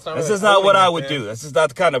 that's really just not what I would do. That's just not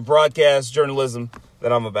the kind of broadcast journalism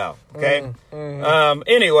that I'm about. Okay? Mm-hmm.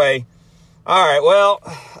 Anyway... All right, well,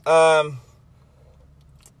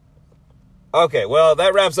 okay, well,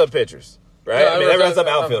 that wraps up pitchers, right? Yeah, that wraps up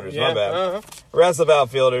outfielders, my bad. Uh-huh. Wraps up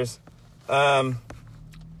outfielders. Gosh,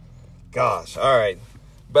 all right.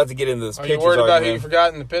 About to get into this pitchers argument. Are you worried about who you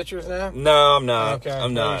forgot in the pitchers now? No, I'm not. Okay.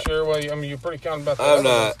 I'm not. Are you sure? Well, you're pretty confident about the other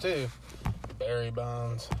ones, too. Barry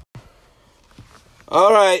Bonds.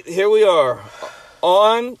 All right, here we are.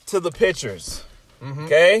 On to the pitchers,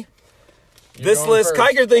 okay? This list,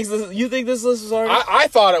 Kiker thinks this. You think this list is already? I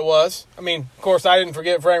thought it was. Of course, I didn't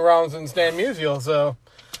forget Frank Robinson and Stan Musial, so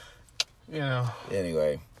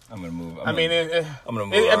Anyway, I'm gonna move. I'm gonna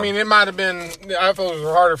move. It might have been. I thought it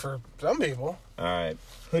was harder for some people. All right,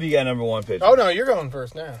 who do you got number 1 pitcher? Oh no, you're going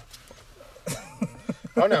first now.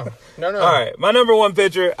 Oh no. All right, my number 1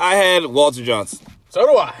 pitcher, I had Walter Johnson. So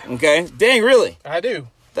do I. Okay, dang, really? I do.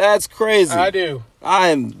 That's crazy. I do. I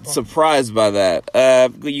am surprised by that.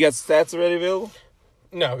 You got stats already available?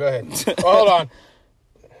 No, go ahead. Hold on.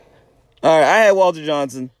 All right, I had Walter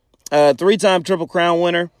Johnson, 3-time Triple Crown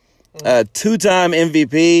winner, 2-time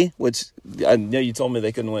MVP, which I know you told me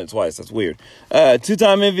they couldn't win it twice. That's weird.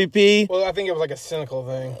 2-time MVP. Well, I think it was like a cynical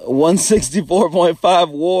thing.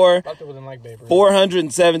 164.5 WAR. A lot of people didn't like Babe Ruth.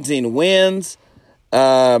 417 wins.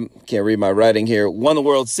 Can't read my writing here. Won the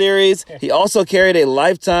World Series. He also carried a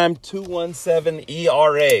lifetime 2.17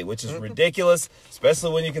 ERA, which is ridiculous,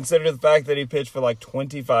 especially when you consider the fact that he pitched for like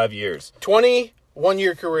 25 years.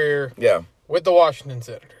 21-year career. Yeah. With the Washington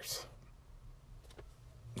Senators.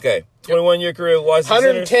 Okay. 21-year career with Washington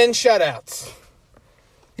Senators. 110 shutouts.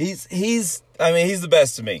 He's the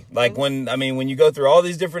best to me. Like when you go through all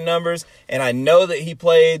these different numbers, and I know that he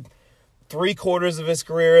played 3/4 of his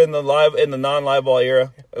career in the non-live ball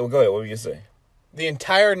era. Go ahead. What were you gonna say? The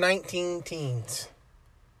entire 19 teams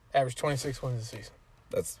averaged 26 wins a season.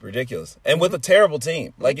 That's ridiculous. And with a terrible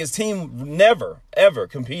team. Like, his team never, ever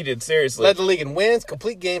competed seriously. Led the league in wins,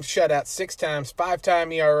 complete games, shutouts 6 times,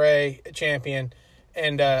 5-time ERA champion,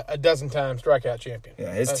 and a dozen times strikeout champion.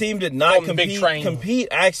 Yeah, his team did not compete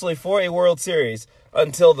actually for a World Series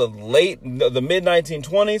until the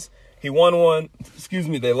mid-1920s. He won one.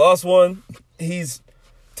 They lost one.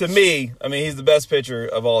 To me, he's the best pitcher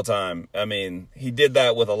of all time. He did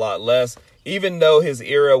that with a lot less. Even though his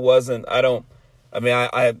era wasn't, I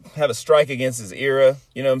have a strike against his era.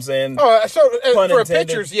 You know what I'm saying? Oh, so for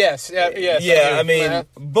pitchers, yes. Yeah, and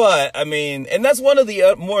that's one of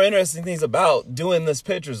the more interesting things about doing this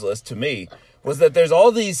pitchers list to me was that there's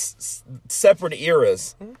all these separate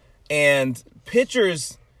eras, and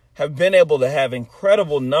pitchers have been able to have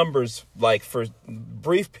incredible numbers, like, for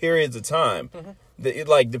brief periods of time,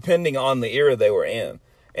 depending on the era they were in.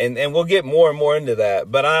 And we'll get more and more into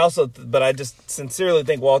that. But I just sincerely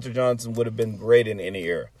think Walter Johnson would have been great in any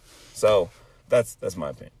era. So that's my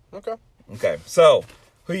opinion. Okay. So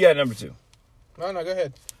who you got number 2? No, go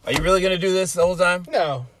ahead. Are you really gonna do this the whole time?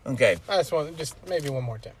 No. Okay. I just want maybe one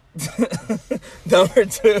more time.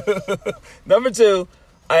 Number two.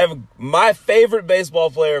 I have my favorite baseball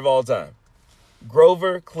player of all time,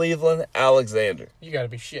 Grover Cleveland Alexander. You got to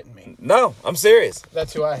be shitting me. No, I'm serious.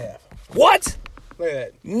 That's who I have. What? Look at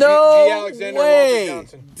that. No G. Alexander way. And Walter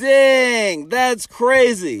Johnson. Dang, that's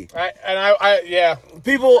crazy. Yeah.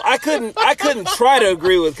 People, I couldn't try to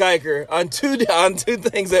agree with Kiker on two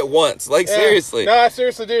things at once. Like, seriously. No, I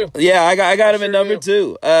seriously do. Yeah, I got him at number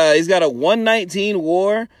 2. He's got a 119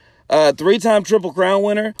 WAR. 3-time Triple Crown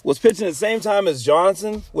winner, was pitching at the same time as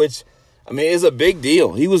Johnson, which, is a big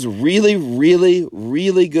deal. He was really, really,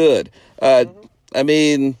 really good.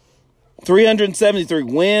 373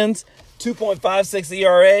 wins, 2.56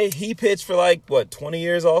 ERA. He pitched for 20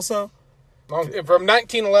 years also? From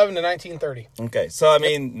 1911 to 1930. Okay, so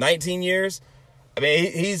 19 years.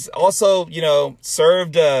 He's also,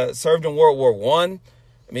 served in World War I.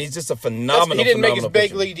 He's just a phenomenal. He didn't make his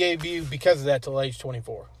big pitcher. league debut because of that till age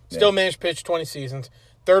 24. Still managed to pitch 20 seasons.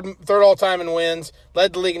 Third all-time in wins.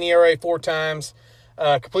 Led the league in ERA 4 times.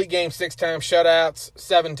 Complete games 6 times. Shutouts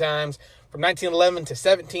 7 times. From 1911 to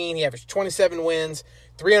 17, he averaged 27 wins,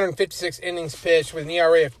 356 innings pitched with an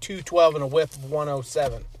ERA of 2.12 and a WHIP of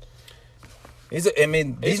 107. He's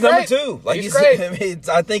number 2. He's great.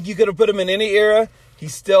 I think you could have put him in any era. He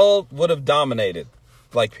still would have dominated.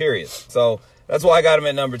 Period. So that's why I got him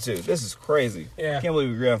at number 2. This is crazy. Yeah. I can't believe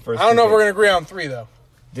we agree on first. I don't know if we're going to agree on 3, though.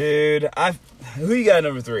 Dude, who you got at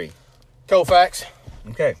number 3? Koufax.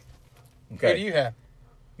 Okay. Who do you have?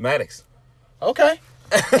 Maddox. Okay.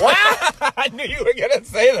 Wow. I knew you were going to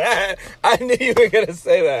say that.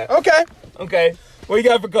 Okay. What you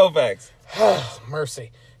got for Koufax?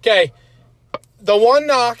 Mercy. Okay. The one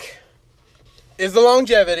knock is the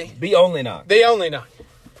longevity. The only knock.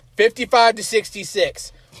 55 to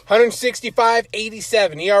 66. 165,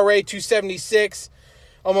 87. ERA 276.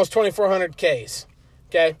 Almost 2,400 Ks.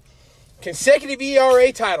 Okay. Consecutive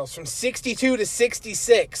ERA titles from 62 to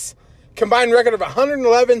 66. Combined record of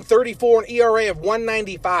 111, 34, and ERA of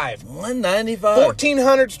 195. 195.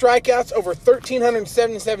 1,400 strikeouts, over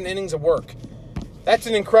 1,377 innings of work. That's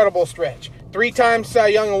an incredible stretch. 3-time Cy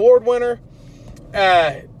Young Award winner.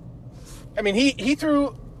 He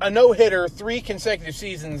threw a no-hitter 3 consecutive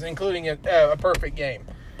seasons, including a perfect game.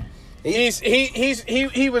 He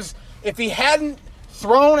was, if he hadn't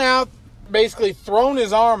thrown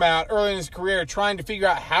his arm out early in his career trying to figure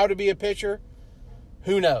out how to be a pitcher,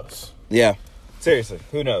 who knows? Yeah. Seriously,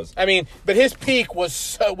 who knows? But his peak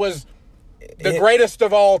was the greatest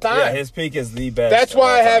of all time. Yeah, his peak is the best. That's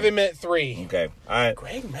why I have him at 3. Okay. All right.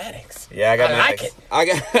 Greg Maddux. Yeah, I got Maddox.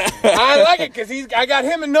 I like it because I got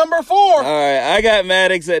him at number 4. All right, I got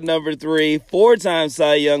Maddox at number 3, 4-time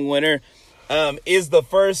Cy Young winner. is the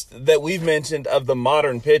first that we've mentioned of the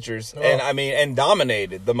modern pitchers. Oh. And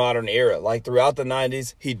dominated the modern era. Like throughout the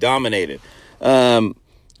 90s, he dominated.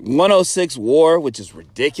 106 WAR, which is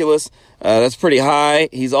ridiculous. That's pretty high.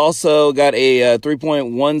 He's also got a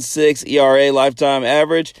 3.16 ERA lifetime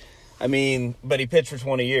average. I mean, but he pitched for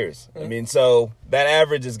 20 years. I mean, so that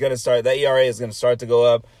average is going to start, that ERA is going to start to go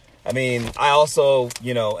up. I mean, I also,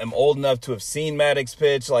 am old enough to have seen Maddox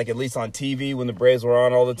pitch, like at least on TV when the Braves were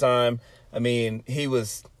on all the time. I mean,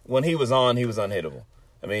 when he was on, he was unhittable.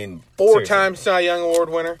 I mean, four-time Cy Young Award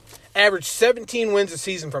winner. Averaged 17 wins a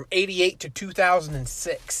season from 88 to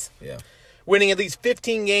 2006. Yeah. Winning at least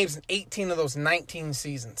 15 games in 18 of those 19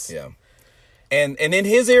 seasons. Yeah. And in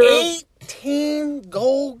his era, 18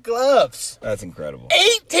 Gold Gloves. That's incredible.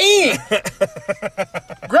 18.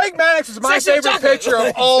 Greg Maddux is my favorite pitcher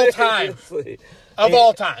of all time. Of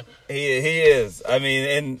all time. He is. I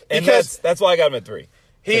mean, and that's why I got him at 3.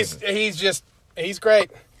 He's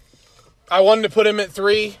great. I wanted to put him at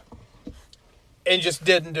 3 and just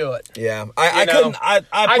didn't do it. Yeah. I couldn't.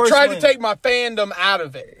 I tried to take my fandom out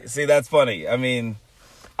of it. See, that's funny. I mean,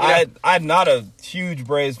 I'm not a huge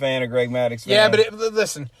Braves fan or Greg Maddux fan. Yeah, but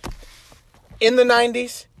listen, in the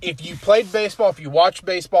 90s, if you played baseball, if you watched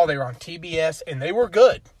baseball, they were on TBS, and they were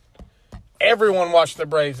good. Everyone watched the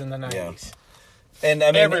Braves in the 90s. Yeah. And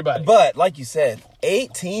I mean, everybody. But like you said,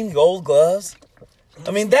 18 Gold Gloves.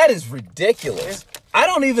 I mean, that is ridiculous. I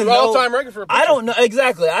don't even know. All-time record for a pitcher. I don't know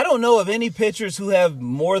exactly. I don't know of any pitchers who have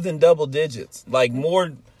more than double digits, like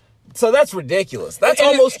more. So that's ridiculous. That's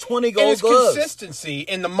almost 20 Gold Gloves. Consistency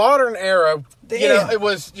in the modern era. Damn. It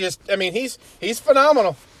was just. I mean, he's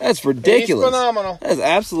phenomenal. That's ridiculous. He's phenomenal. That's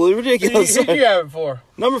absolutely ridiculous. Who'd you have it for?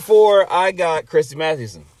 Number 4, I got Christy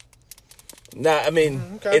Mathewson. Now, I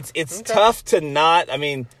mean, it's tough to not. I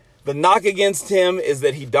mean, the knock against him is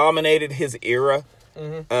that he dominated his era.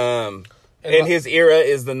 Mm-hmm. And his era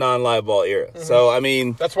is the non-live ball era. Mm-hmm. So, I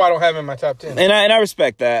mean, that's why I don't have him in my top 10. And I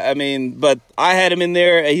respect that. I mean, but I had him in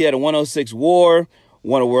there. He had a 106 WAR,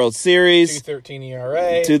 won a World Series, 2.13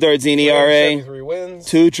 ERA, 2.13 ERA, 73 wins,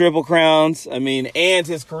 2 Triple Crowns. I mean, and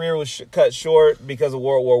his career was cut short because of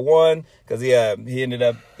World War I, because he ended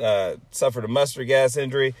up suffered a mustard gas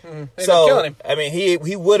injury. Mm-hmm. So killing him. I mean,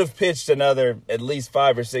 he would have pitched another at least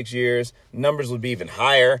 5 or 6 years. Numbers would be even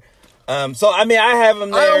higher. So I mean, I have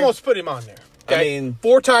him there. I almost put him on there. Okay? I mean,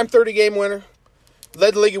 4-time 30-game winner.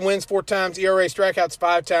 Led the league in wins 4 times, ERA strikeouts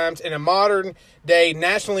 5 times, and a modern-day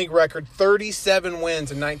National League record 37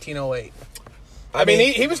 wins in 1908. I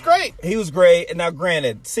mean, he was great. He was great. And now,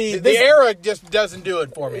 granted, see, the era just doesn't do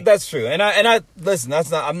it for me. That's true. And I listen.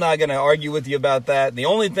 I'm not going to argue with you about that. The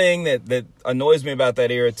only thing that annoys me about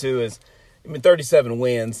that era too is, 37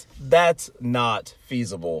 wins. That's not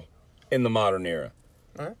feasible in the modern era.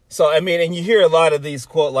 Right. So, I mean, and you hear a lot of these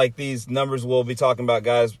these numbers we'll be talking about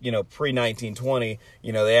guys, pre-1920,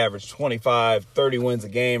 they average 25, 30 wins a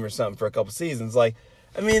game or something for a couple seasons. Like,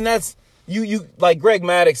 I mean, that's, you like Greg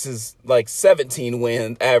Maddox's, 17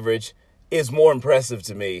 win average is more impressive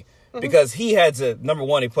to me because he had to, number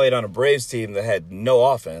one, he played on a Braves team that had no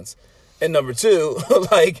offense. And number 2,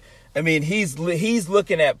 he's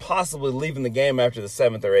looking at possibly leaving the game after the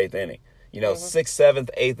 7th or 8th inning. 6th, 7th,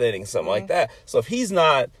 8th inning, something like that. So if he's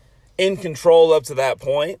not in control up to that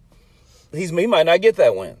point, he might not get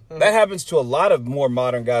that win. That happens to a lot of more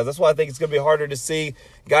modern guys. That's why I think it's going to be harder to see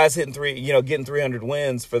guys getting 300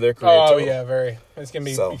 wins for their career. Oh, yeah, very. It's going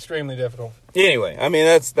to be extremely difficult. Anyway, I mean,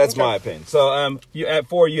 that's my opinion. So you at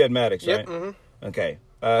 4, you had Maddox, right? Yep. Mm-hmm. Okay.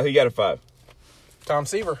 Who you got at 5? Tom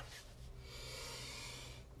Seaver.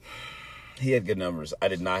 He had good numbers. I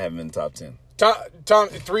did not have him in the top 10. Tom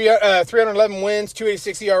 311 wins,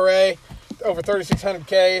 2.86 ERA, over 3,600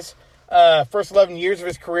 Ks. First 11 years of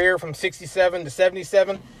his career from 67 to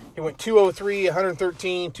 77. He went 203,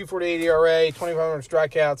 113, 248 ERA, 2,500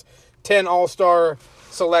 strikeouts, 10 All-Star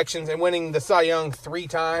selections, and winning the Cy Young 3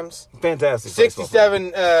 times. Fantastic.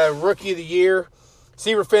 67 Rookie of the Year.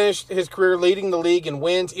 Seaver finished his career leading the league in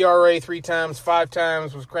wins, ERA 3 times, 5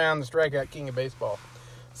 times, was crowned the strikeout king of baseball.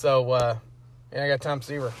 So, I got Tom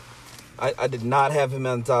Seaver. I did not have him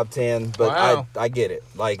on the top 10, but wow. I get it.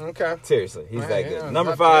 Seriously, he's that good. Yeah,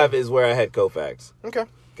 Number 5 is where I had Koufax. Okay.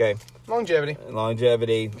 Longevity.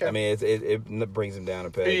 Okay. I mean, it brings him down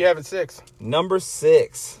a peg. Who do you have at 6? Number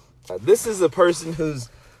 6. This is a person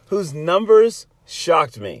whose numbers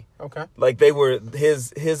shocked me. Okay. Like they were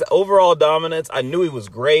his overall dominance. I knew he was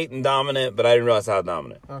great and dominant, but I didn't realize how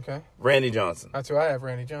dominant. Okay. Randy Johnson. That's who I have,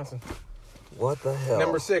 Randy Johnson. What the hell?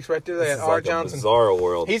 Number 6, right there. This is R. like Johnson. a bizarre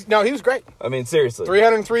world. He was great. I mean, seriously.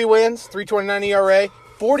 303 wins, 329 ERA,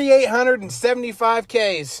 4,875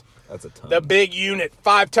 Ks. That's a ton. The big unit,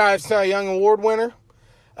 5-time Cy Young Award winner.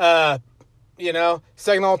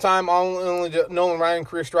 Second all-time, only Nolan Ryan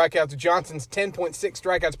career strikeouts. Johnson's 10.6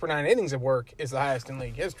 strikeouts per 9 innings of work is the highest in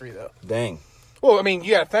league history, though. Dang. Well, I mean,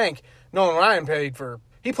 you got to think Nolan Ryan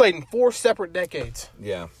he played in 4 separate decades.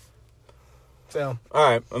 Yeah. So. All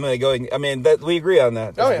right, I'm gonna go. I mean, we agree on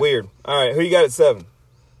that. That's weird. All right, who you got at 7?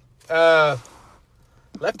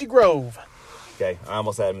 Lefty Grove. Okay, I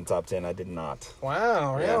almost had him in top 10. I did not.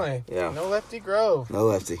 Wow, really? Yeah. No Lefty Grove. No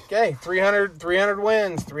Lefty. Okay, 300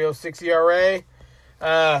 wins, 306 ERA.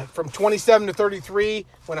 From 27 to 33,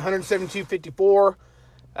 went 172.54.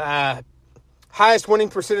 Highest winning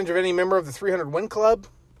percentage of any member of the 300 win club.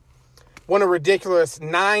 Won a ridiculous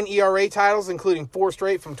 9 ERA titles, including 4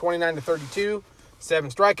 straight from 29 to 32. 7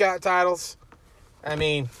 strikeout titles. I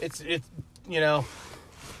mean, it's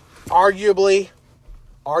arguably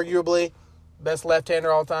best left-hander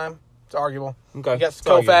all time. It's arguable. Okay. You got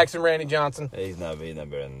Koufax and Randy Johnson. He's not better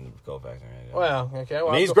than Koufax and Randy Johnson. Well, okay.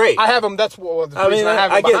 Well, he's great. I have him. That's what the reason I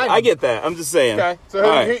have him behind him. I get that. I'm just saying. Okay.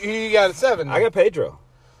 So who you got at 7? I got Pedro.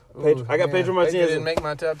 I got Pedro Martinez. Didn't make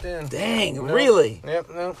my top 10. Dang, no. Really? Yep.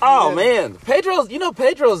 No. Oh man, Pedro's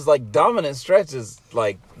like dominant stretches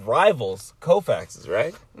like rivals Koufax's,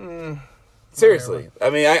 right? Seriously, whatever. I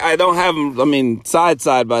mean, I don't have him. I mean,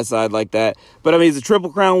 side by side like that. But I mean, he's a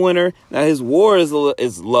Triple Crown winner. Now his WAR is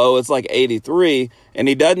low. It's like 83, and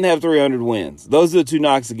he doesn't have 300 wins. Those are the 2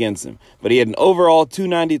 knocks against him. But he had an overall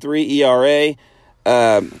 2.93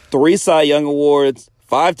 ERA, 3 Cy Young awards,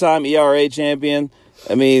 5-time ERA champion.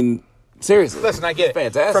 I mean, seriously. Listen, I get it.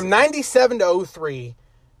 Fantastic. From 97 to 03,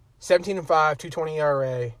 17-5, 2.20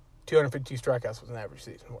 ERA, 252 strikeouts was an average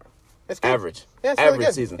season for him. That's good. Average. Yeah, average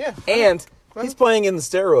really season. Yeah. And he's playing in the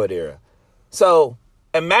steroid era. So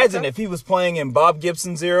imagine if he was playing in Bob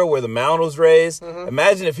Gibson's era where the mound was raised. Mm-hmm.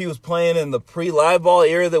 Imagine if he was playing in the pre-live ball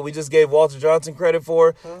era that we just gave Walter Johnson credit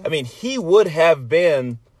for. Mm-hmm. I mean, he would have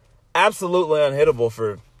been absolutely unhittable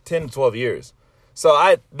for 10 to 12 years.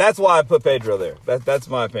 So that's why I put Pedro there. That's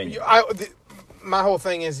my opinion. My whole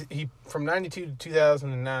thing is he from 92 to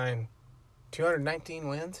 2009, 219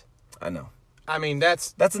 wins. I know. I mean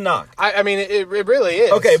that's a knock. I mean it really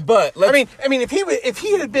is. Okay, but I mean if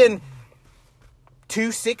he had been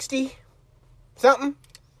 260 something,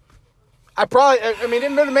 it would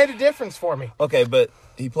have made a difference for me. Okay, but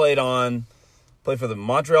he played for the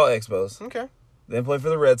Montreal Expos. Okay. Then played for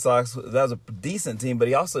the Red Sox. That was a decent team, but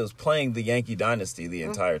he also was playing the Yankee dynasty the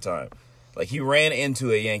entire time. Like, he ran into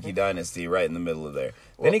a Yankee dynasty right in the middle of there.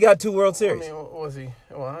 Then he got 2 World Series. I mean, was he?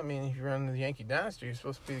 Well, I mean, if you run the Yankee dynasty, you're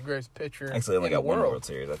supposed to be the greatest pitcher. Actually, only in got the 1 world. World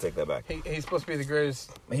Series. I take that back. He's supposed to be the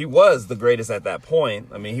greatest. He was the greatest at that point.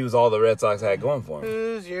 I mean, he was all the Red Sox had going for him.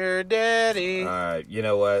 Who's your daddy? All right, you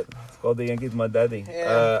know what? It's called the Yankees, my daddy.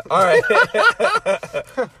 Yeah. All right.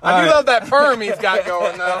 I do love that perm he's got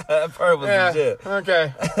going, though. That perm was legit.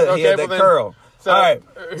 Okay. He had that curl. So, all right.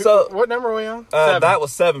 So what number are we on? 7. That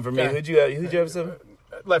was 7 for me. Okay. Who'd you have at 7?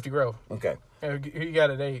 Lefty Grove. Okay. Who you got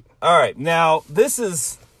at 8? All right. Now, this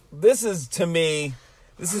is to me,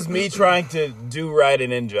 this is me trying to do right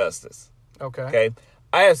an injustice. Okay. Okay.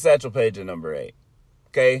 I have Satchel Paige at number 8.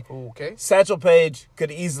 Okay. Okay. Satchel Paige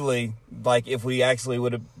could easily, like, if we actually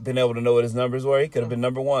would have been able to know what his numbers were, he could have been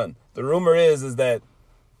number 1. The rumor is that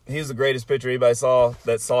he's the greatest pitcher anybody saw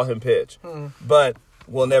him pitch. But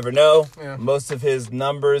we'll never know. Yeah. Most of his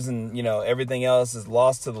numbers and, everything else is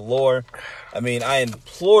lost to the lore. I mean, I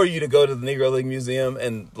implore you to go to the Negro League Museum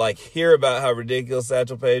and, hear about how ridiculous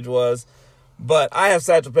Satchel Paige was. But I have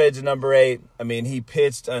Satchel Paige at number 8. I mean, he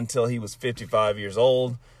pitched until he was 55 years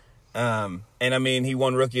old. And, I mean, he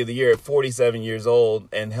won Rookie of the Year at 47 years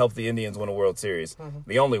old and helped the Indians win a World Series.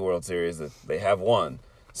 The only World Series that they have won.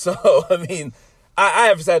 So, I mean, I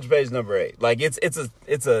have Satchel Paige number 8.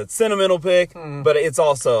 It's a sentimental pick, but it's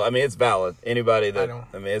also, it's valid. Anybody that,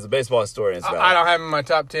 as a baseball historian, it's valid. I don't have him in my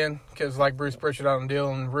top 10 because, like Bruce Pritchard on Deal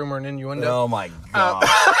and Rumor and Innuendo. Oh, my God.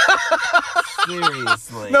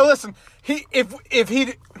 Seriously. No, listen.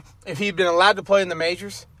 If he'd been allowed to play in the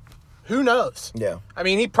majors, who knows? Yeah. I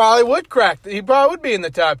mean, he probably would He probably would be in the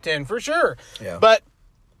top 10 for sure. Yeah. But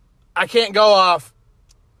I can't go off.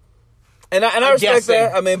 And I respect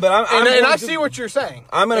that. But I see what you're saying.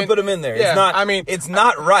 I'm going to put him in there. Yeah, it's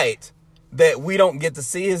not right that we don't get to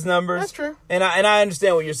see his numbers. That's true. And I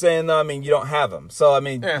understand what you're saying, though. You don't have them. So,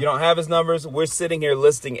 you don't have his numbers. We're sitting here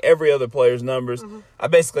listing every other player's numbers. I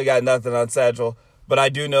basically got nothing on Satchel, but I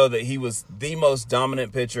do know that he was the most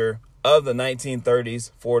dominant pitcher of the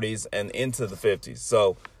 1930s, 40s, and into the 50s.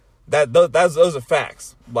 So, those are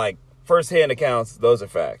facts. First-hand accounts, those are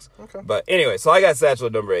facts. Okay. But anyway, so I got Satchel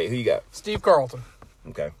at number 8. Who you got? Steve Carlton.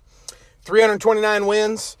 Okay. 329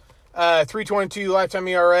 wins, 3.22 lifetime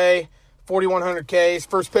ERA, 4,100 Ks.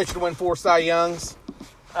 First pitcher to win 4 Cy Youngs.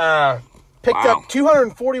 Picked up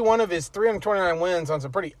 241 of his 329 wins on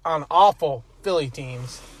on awful Philly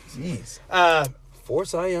teams. Jeez. 4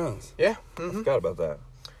 Cy Youngs. Yeah. I forgot about that.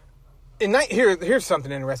 Here's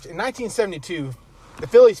something interesting. In 1972, the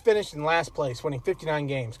Phillies finished in last place, winning 59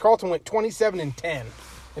 games. Carlton went 27-10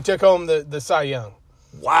 and took home the Cy Young.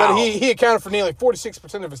 Wow. But he accounted for nearly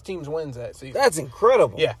 46% of his team's wins that season. That's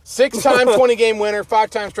incredible. Yeah. 6-time 20-game winner,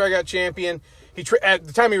 5-time strikeout champion. At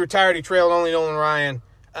the time he retired, he trailed only Nolan Ryan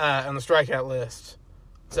on the strikeout list.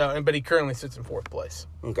 But he currently sits in 4th place.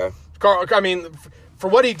 Okay. For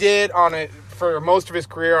what he did for most of his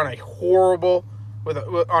career on horrible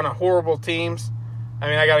teams,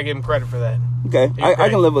 I got to give him credit for that. Okay, I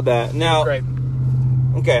can live with that. Now, great.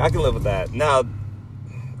 Okay, I can live with that. Now,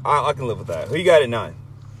 I can live with that. Who you got at 9?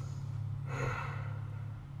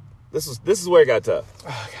 This is where it got tough.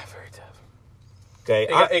 Oh, it got very tough. Okay,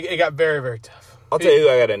 it got very, very tough. I'll tell you who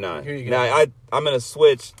I got at 9. Who you Now, got? I'm going to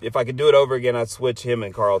switch. If I could do it over again, I'd switch him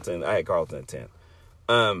and Carlton. I had Carlton at 10.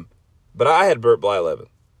 But I had Burt Bly 11.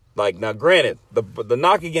 Now, granted, the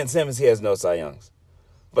knock against him is he has no Cy Youngs.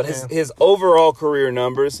 But his overall career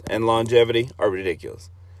numbers and longevity are ridiculous.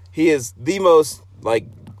 He is the most,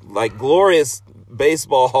 glorious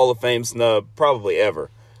baseball Hall of Fame snub probably ever.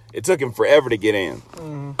 It took him forever to get in.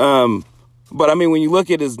 But, when you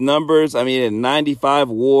look at his numbers, at 95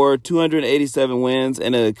 WAR, 287 wins,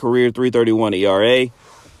 and a career 3.31 ERA.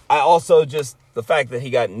 I also the fact that he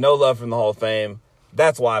got no love from the Hall of Fame,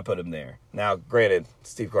 that's why I put him there. Now, granted,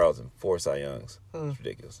 Steve Carlton, 4 Cy Youngs. It's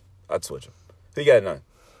ridiculous. I'd switch him. Who you got at 9?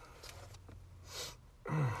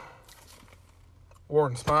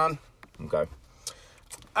 Warren Spahn. Okay.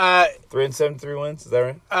 373 wins, is that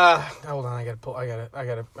right? Hold on, I gotta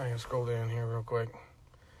scroll down here real quick.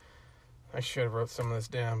 I should have wrote some of this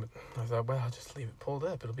down, but I thought, well, I'll just leave it pulled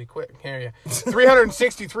up. It'll be quick. Here you go.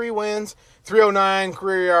 363 wins, 309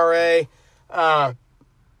 career ERA.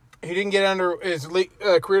 He didn't get under his career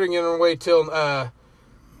didn't get underway till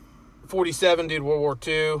 47 due to World War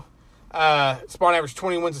II. Spahn averaged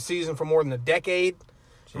 20 wins a season for more than a decade.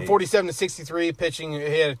 From 47 to 63, pitching,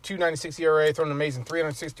 he had a 2.96 ERA, thrown an amazing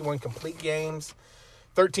 361 complete games.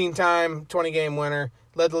 13-time 20-game winner.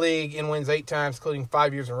 Led the league in wins 8 times, including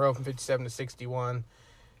 5 years in a row from 57 to 61.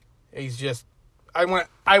 He's just...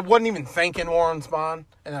 I wasn't even thinking Warren Spahn,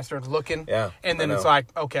 and I started looking. Yeah, and then it's like,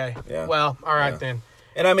 okay, well, all right then.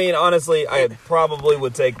 And honestly, I probably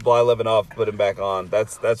would take Bly 11 off and put him back on.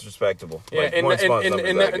 That's respectable. Yeah,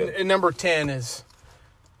 and number 10 is...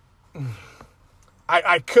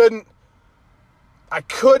 I couldn't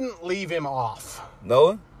leave him off.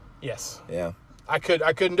 Noah? Yes. Yeah. I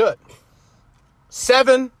couldn't do it.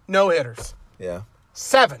 7 no-hitters. Yeah.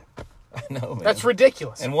 7. I know, man. That's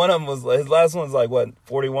ridiculous. And one of them his last one was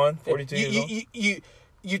 41, 42 years old?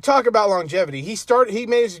 You talk about longevity. He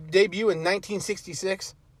made his debut in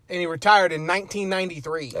 1966, and he retired in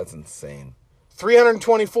 1993. That's insane.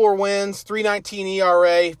 324 wins, 3.19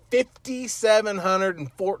 ERA,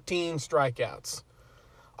 5,714 strikeouts.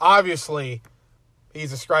 Obviously,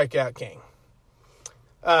 he's a strikeout king.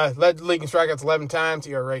 Led the league in strikeouts 11 times,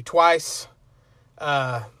 ERA twice. He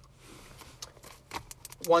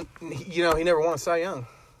never won a Cy Young.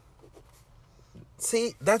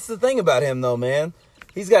 See, that's the thing about him, though, man.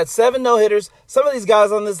 He's got 7 no-hitters. Some of these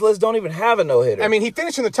guys on this list don't even have a no-hitter. He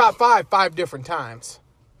finished in the top 5 different times,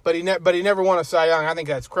 but he never won a Cy Young. I think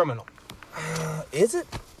that's criminal. Is it?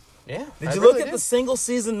 Yeah. Did you look at the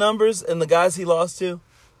single-season numbers and the guys he lost to?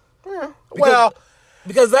 Yeah.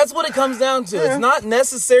 Because that's what it comes down to. Yeah. It's not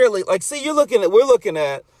necessarily we're looking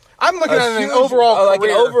at. I'm looking at an overall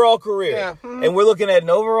career. An overall career. Yeah. Mm-hmm. And we're looking at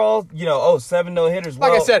an overall, 7 no-hitters.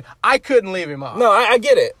 Like I said, I couldn't leave him off. No, I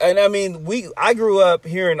get it. And I grew up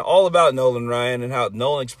hearing all about Nolan Ryan and how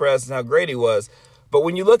Nolan expressed and how great he was. But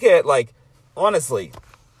when you look at, honestly,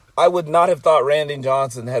 I would not have thought Randy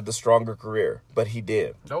Johnson had the stronger career, but he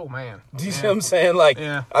did. Oh, man. Do you see what I'm saying?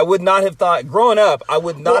 I would not have thought, growing up, I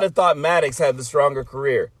would not have thought Maddox had the stronger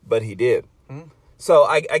career, but he did. Mm-hmm. So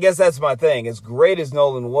I guess that's my thing. As great as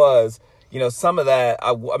Nolan was, some of that,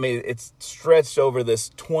 it's stretched over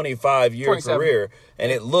this 25-year career,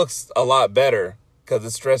 and it looks a lot better because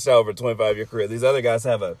it's stretched out over a 25-year career. These other guys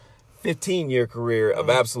have a 15-year career of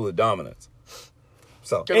absolute dominance.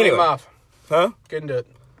 So, couldn't leave him off. Huh? Couldn't do it.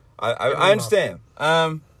 I understand.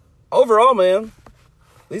 Overall, man,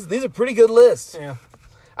 these are pretty good lists. Yeah.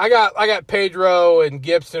 I got Pedro and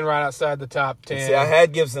Gibson right outside the top 10. See, I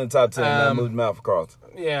had Gibson in the top 10, and I moved him out for Carlton.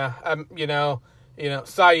 Yeah,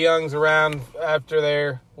 Cy Young's around after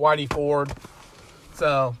there, Whitey Ford.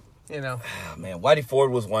 So, You know. Oh, man, Whitey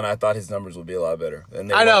Ford was one I thought his numbers would be a lot better.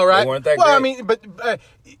 And I know, right? They weren't that well, great. I mean, but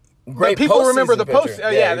great people remember the post.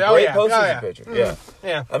 great postseason pitcher. Mm-hmm. Yeah.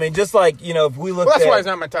 Yeah. I mean, just like, if we looked that's at... why he's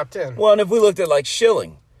not in my top 10. Well, and if we looked at, like,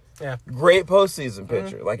 Schilling. Yeah. Great postseason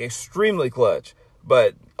pitcher. Like, extremely clutch.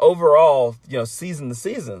 But overall, season to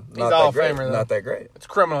season, he's a Hall of Famer, though. Not that great. It's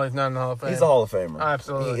criminal he's not in the Hall of Fame. He's a Hall of Famer.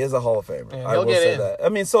 Absolutely. He is a Hall of Famer. Yeah, I he'll will get say in. that. I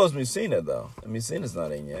mean, so is Mussina, though. Mussina's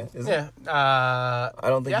not in yet, is he? Yeah. I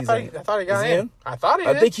don't think he's in. I thought he got Is he in? I thought he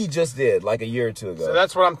did. I think he just did, like a year or two ago. So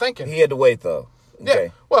that's what I'm thinking. He had to wait, though. Okay.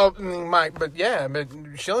 Yeah. Well, I mean, but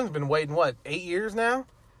Schilling's been waiting, 8 years now?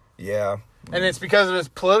 Yeah. And it's because of his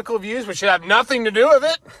political views, which should have nothing to do with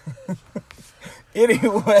it.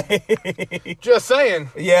 Anyway. Just saying.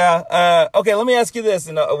 Yeah. Okay, let me ask you this,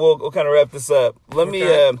 and we'll kind of wrap this up. Let me,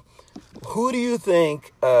 who do you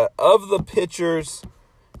think, of the pitchers,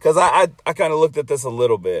 because I kind of looked at this a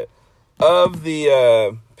little bit, of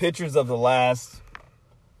the pitchers of the last,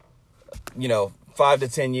 5 to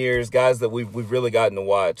 10 years, guys that we've really gotten to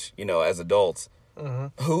watch, as adults,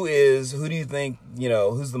 who do you think,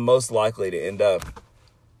 who's the most likely to end up,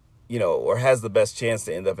 or has the best chance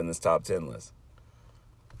to end up in this top 10 list?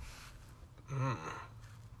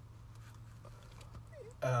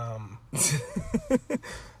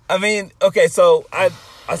 I mean, okay, so I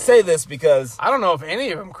say this because I don't know if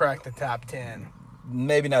any of them cracked the top 10.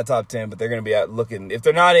 Maybe not top 10, but they're going to be out looking. If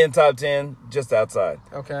they're not in top 10, just outside.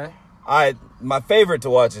 Okay. My favorite to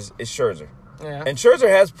watch is Scherzer. Yeah. And Scherzer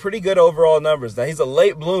has pretty good overall numbers. Now, he's a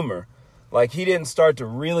late bloomer. Like, he didn't start to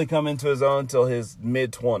really come into his own until his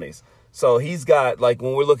mid-20s. So he's got, like,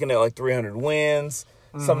 when we're looking at, like, 300 wins,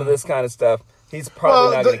 some of this kind of stuff, he's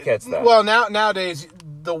probably not going to catch that. Well, nowadays,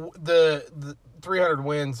 the 300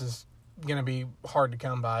 wins is going to be hard to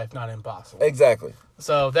come by, if not impossible. Exactly.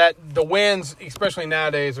 So the wins, especially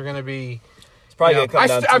nowadays, are going to be... It's probably going to come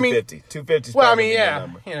down to 250. 250 is probably going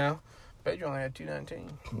to be the number. Bet you only had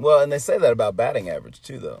 219. Well, and they say that about batting average,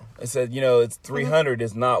 too, though. They said, it's 300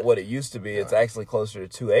 is not what it used to be. It's actually closer to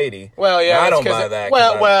 280. Well, yeah. And I don't buy that.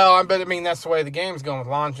 But I mean, that's the way the game's going with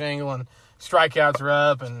launch angle and strikeouts are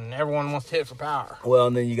up and everyone wants to hit for power. Well,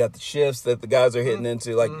 and then you got the shifts that the guys are hitting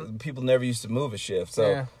into. Like, people never used to move a shift.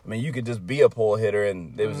 So, I mean, you could just be a pull hitter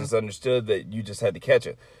and it was just understood that you just had to catch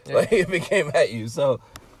it. Yeah. Like, if it came at you. So,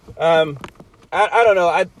 I don't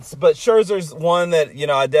know. But Scherzer's one that,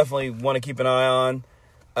 I definitely want to keep an eye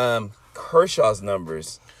on. Kershaw's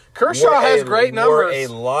numbers. Kershaw has great numbers. Were a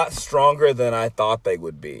lot stronger than I thought they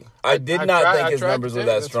would be. I did not think his numbers were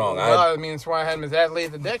that strong. Well, I mean, that's why I had him as athlete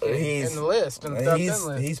of the decade in the list. In the top 10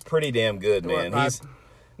 list. He's pretty damn good, man.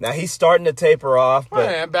 Now he's starting to taper off.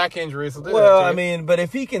 But, back injuries will do well, that too. I mean, but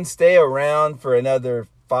if he can stay around for another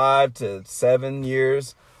 5 to 7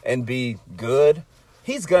 years and be good,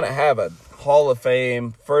 he's going to have a Hall of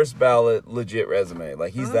Fame, first ballot, legit resume.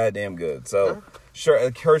 Like, he's that damn good. So,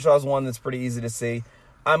 sure, Kershaw's one that's pretty easy to see.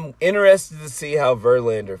 I'm interested to see how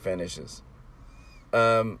Verlander finishes.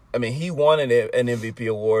 I mean, he won an MVP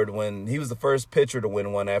award when he was the first pitcher to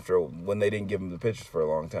win one when they didn't give him the pitchers for a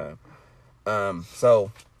long time.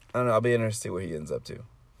 So, I don't know. I'll be interested to see what he ends up to.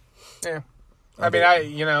 Yeah. I mean,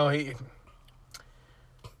 he...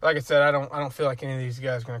 Like I said, I don't feel like any of these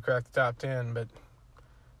guys are going to crack the top 10, but...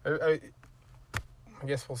 I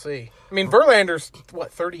guess we'll see. I mean, Verlander's,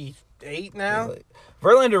 38 now?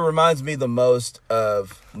 Verlander reminds me the most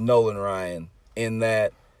of Nolan Ryan in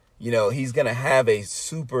that, he's going to have a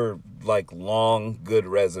super, long, good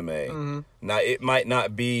resume. Mm-hmm. Now, it might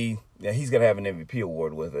not be... he's going to have an MVP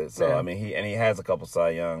award with it. So, I mean, he has a couple Cy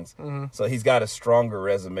Youngs. Mm-hmm. So, he's got a stronger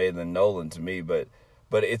resume than Nolan to me, but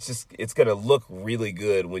it's going to look really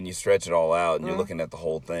good when you stretch it all out and you're looking at the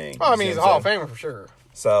whole thing. Well, I mean, he's a Hall of Famer for sure.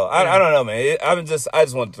 So, I don't know, man. I just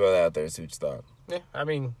wanted to throw that out there and see what you thought. Yeah, I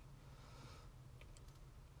mean,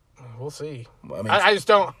 we'll see. I mean, I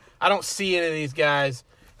don't see any of these guys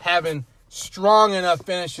having strong enough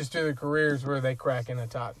finishes to their careers where they crack in the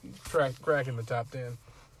top 10.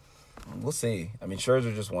 We'll see. I mean,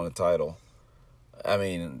 Scherzer just won a title. I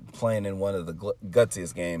mean, playing in one of the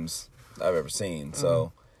gutsiest games I've ever seen.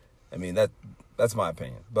 So, I mean, that's my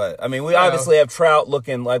opinion. But, I mean, we obviously have Trout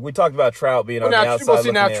looking like we talked about Trout being on the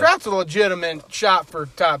outside. Now, Trout's a legitimate shot for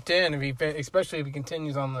top 10, especially if he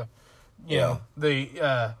continues on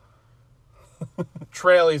the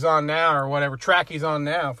trail he's on now or whatever track he's on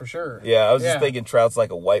now, for sure. Yeah, I was just thinking Trout's like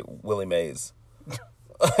a white Willie Mays.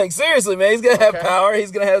 Like, seriously, man, he's going to have power.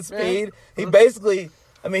 He's going to have speed. Yeah. He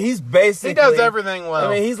does everything well.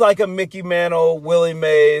 I mean, he's like a Mickey Mantle, Willie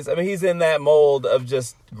Mays. I mean, he's in that mold of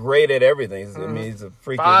just great at everything. I mean, he's a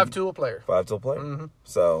freaking... Five-tool player. Mm-hmm.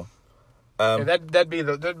 So, That'd be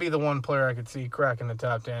the one player I could see cracking the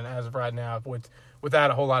top 10 as of right now,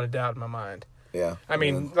 without a whole lot of doubt in my mind. Yeah. I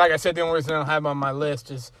mean, like I said, the only reason I don't have him on my list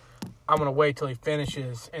is I'm going to wait till he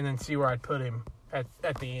finishes and then see where I'd put him at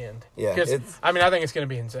the end. Yeah. Because, I mean, I think it's going to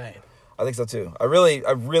be insane. I think so too. I really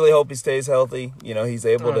hope he stays healthy. You know, he's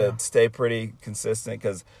able to stay pretty consistent,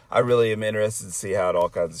 because I really am interested to see how it all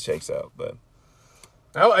kinds of shakes out. But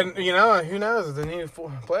and you know, who knows? The new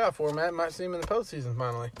playoff format might see him in the postseason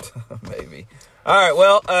finally. Maybe. All right.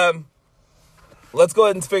 Well, let's go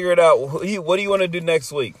ahead and figure it out. What do you want to do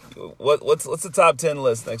next week? What's the top 10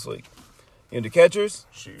 list next week? You want to do catchers,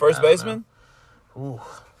 first baseman? Ooh.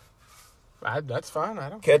 That's fine. I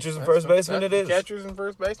don't catchers and first baseman. It is catchers and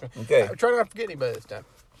first baseman. Okay. I'm trying not to forget anybody this time.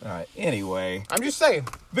 All right. Anyway, I'm just saying.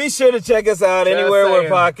 Be sure to check us out anywhere where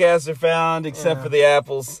podcasts are found, except for the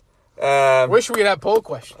apples. Wish we could have poll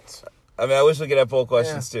questions. I mean, I wish we could have poll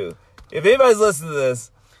questions too. If anybody's listening to this,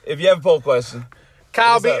 if you have a poll question,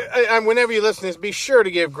 Kyle, whenever you listen to this, be sure to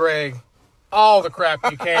give Greg all the crap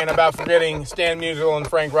you can about forgetting Stan Musial and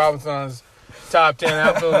Frank Robinson's top 10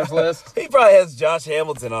 outfielders list. He probably has Josh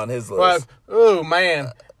Hamilton on his list. Oh,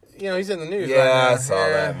 man. You know, he's in the news right now. I saw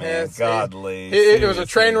that, man. Godly. It was a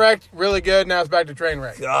train wreck, really good. Now it's back to train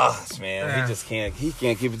wreck. Gosh, man. He just can't keep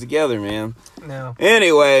it together, man. No.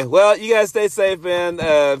 Anyway, well, you guys stay safe, man.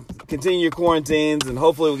 Continue your quarantines, and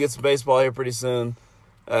hopefully we'll get some baseball here pretty soon.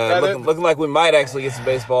 Looking like we might actually get some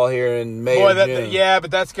baseball here in May or June. Yeah,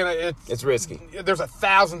 but that's it's risky. There's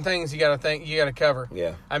 1,000 things you got to cover.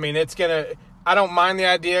 Yeah. I mean, I don't mind the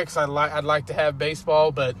idea because I'd like to have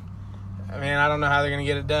baseball, but I mean, I don't know how they're going to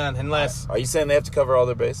get it done unless. Are you saying they have to cover all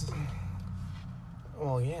their bases?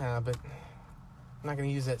 Well, yeah, but I'm not going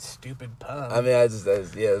to use that stupid pun. I mean, it's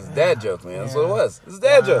a dad joke, man. That's what it was. It's a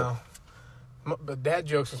dad joke. But dad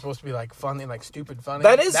jokes are supposed to be like funny, like stupid funny.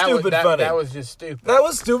 That is stupid funny. That was just stupid. That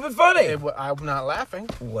was stupid funny. I'm not laughing.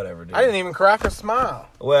 Whatever, dude. I didn't even crack a smile.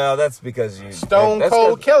 Well, that's because you stone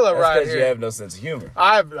cold killer right here. That's because you have no sense of humor.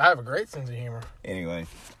 I have a great sense of humor. Anyway,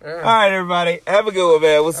 all right, everybody, have a good one,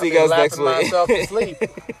 man. We'll see you guys next week. Myself to sleep.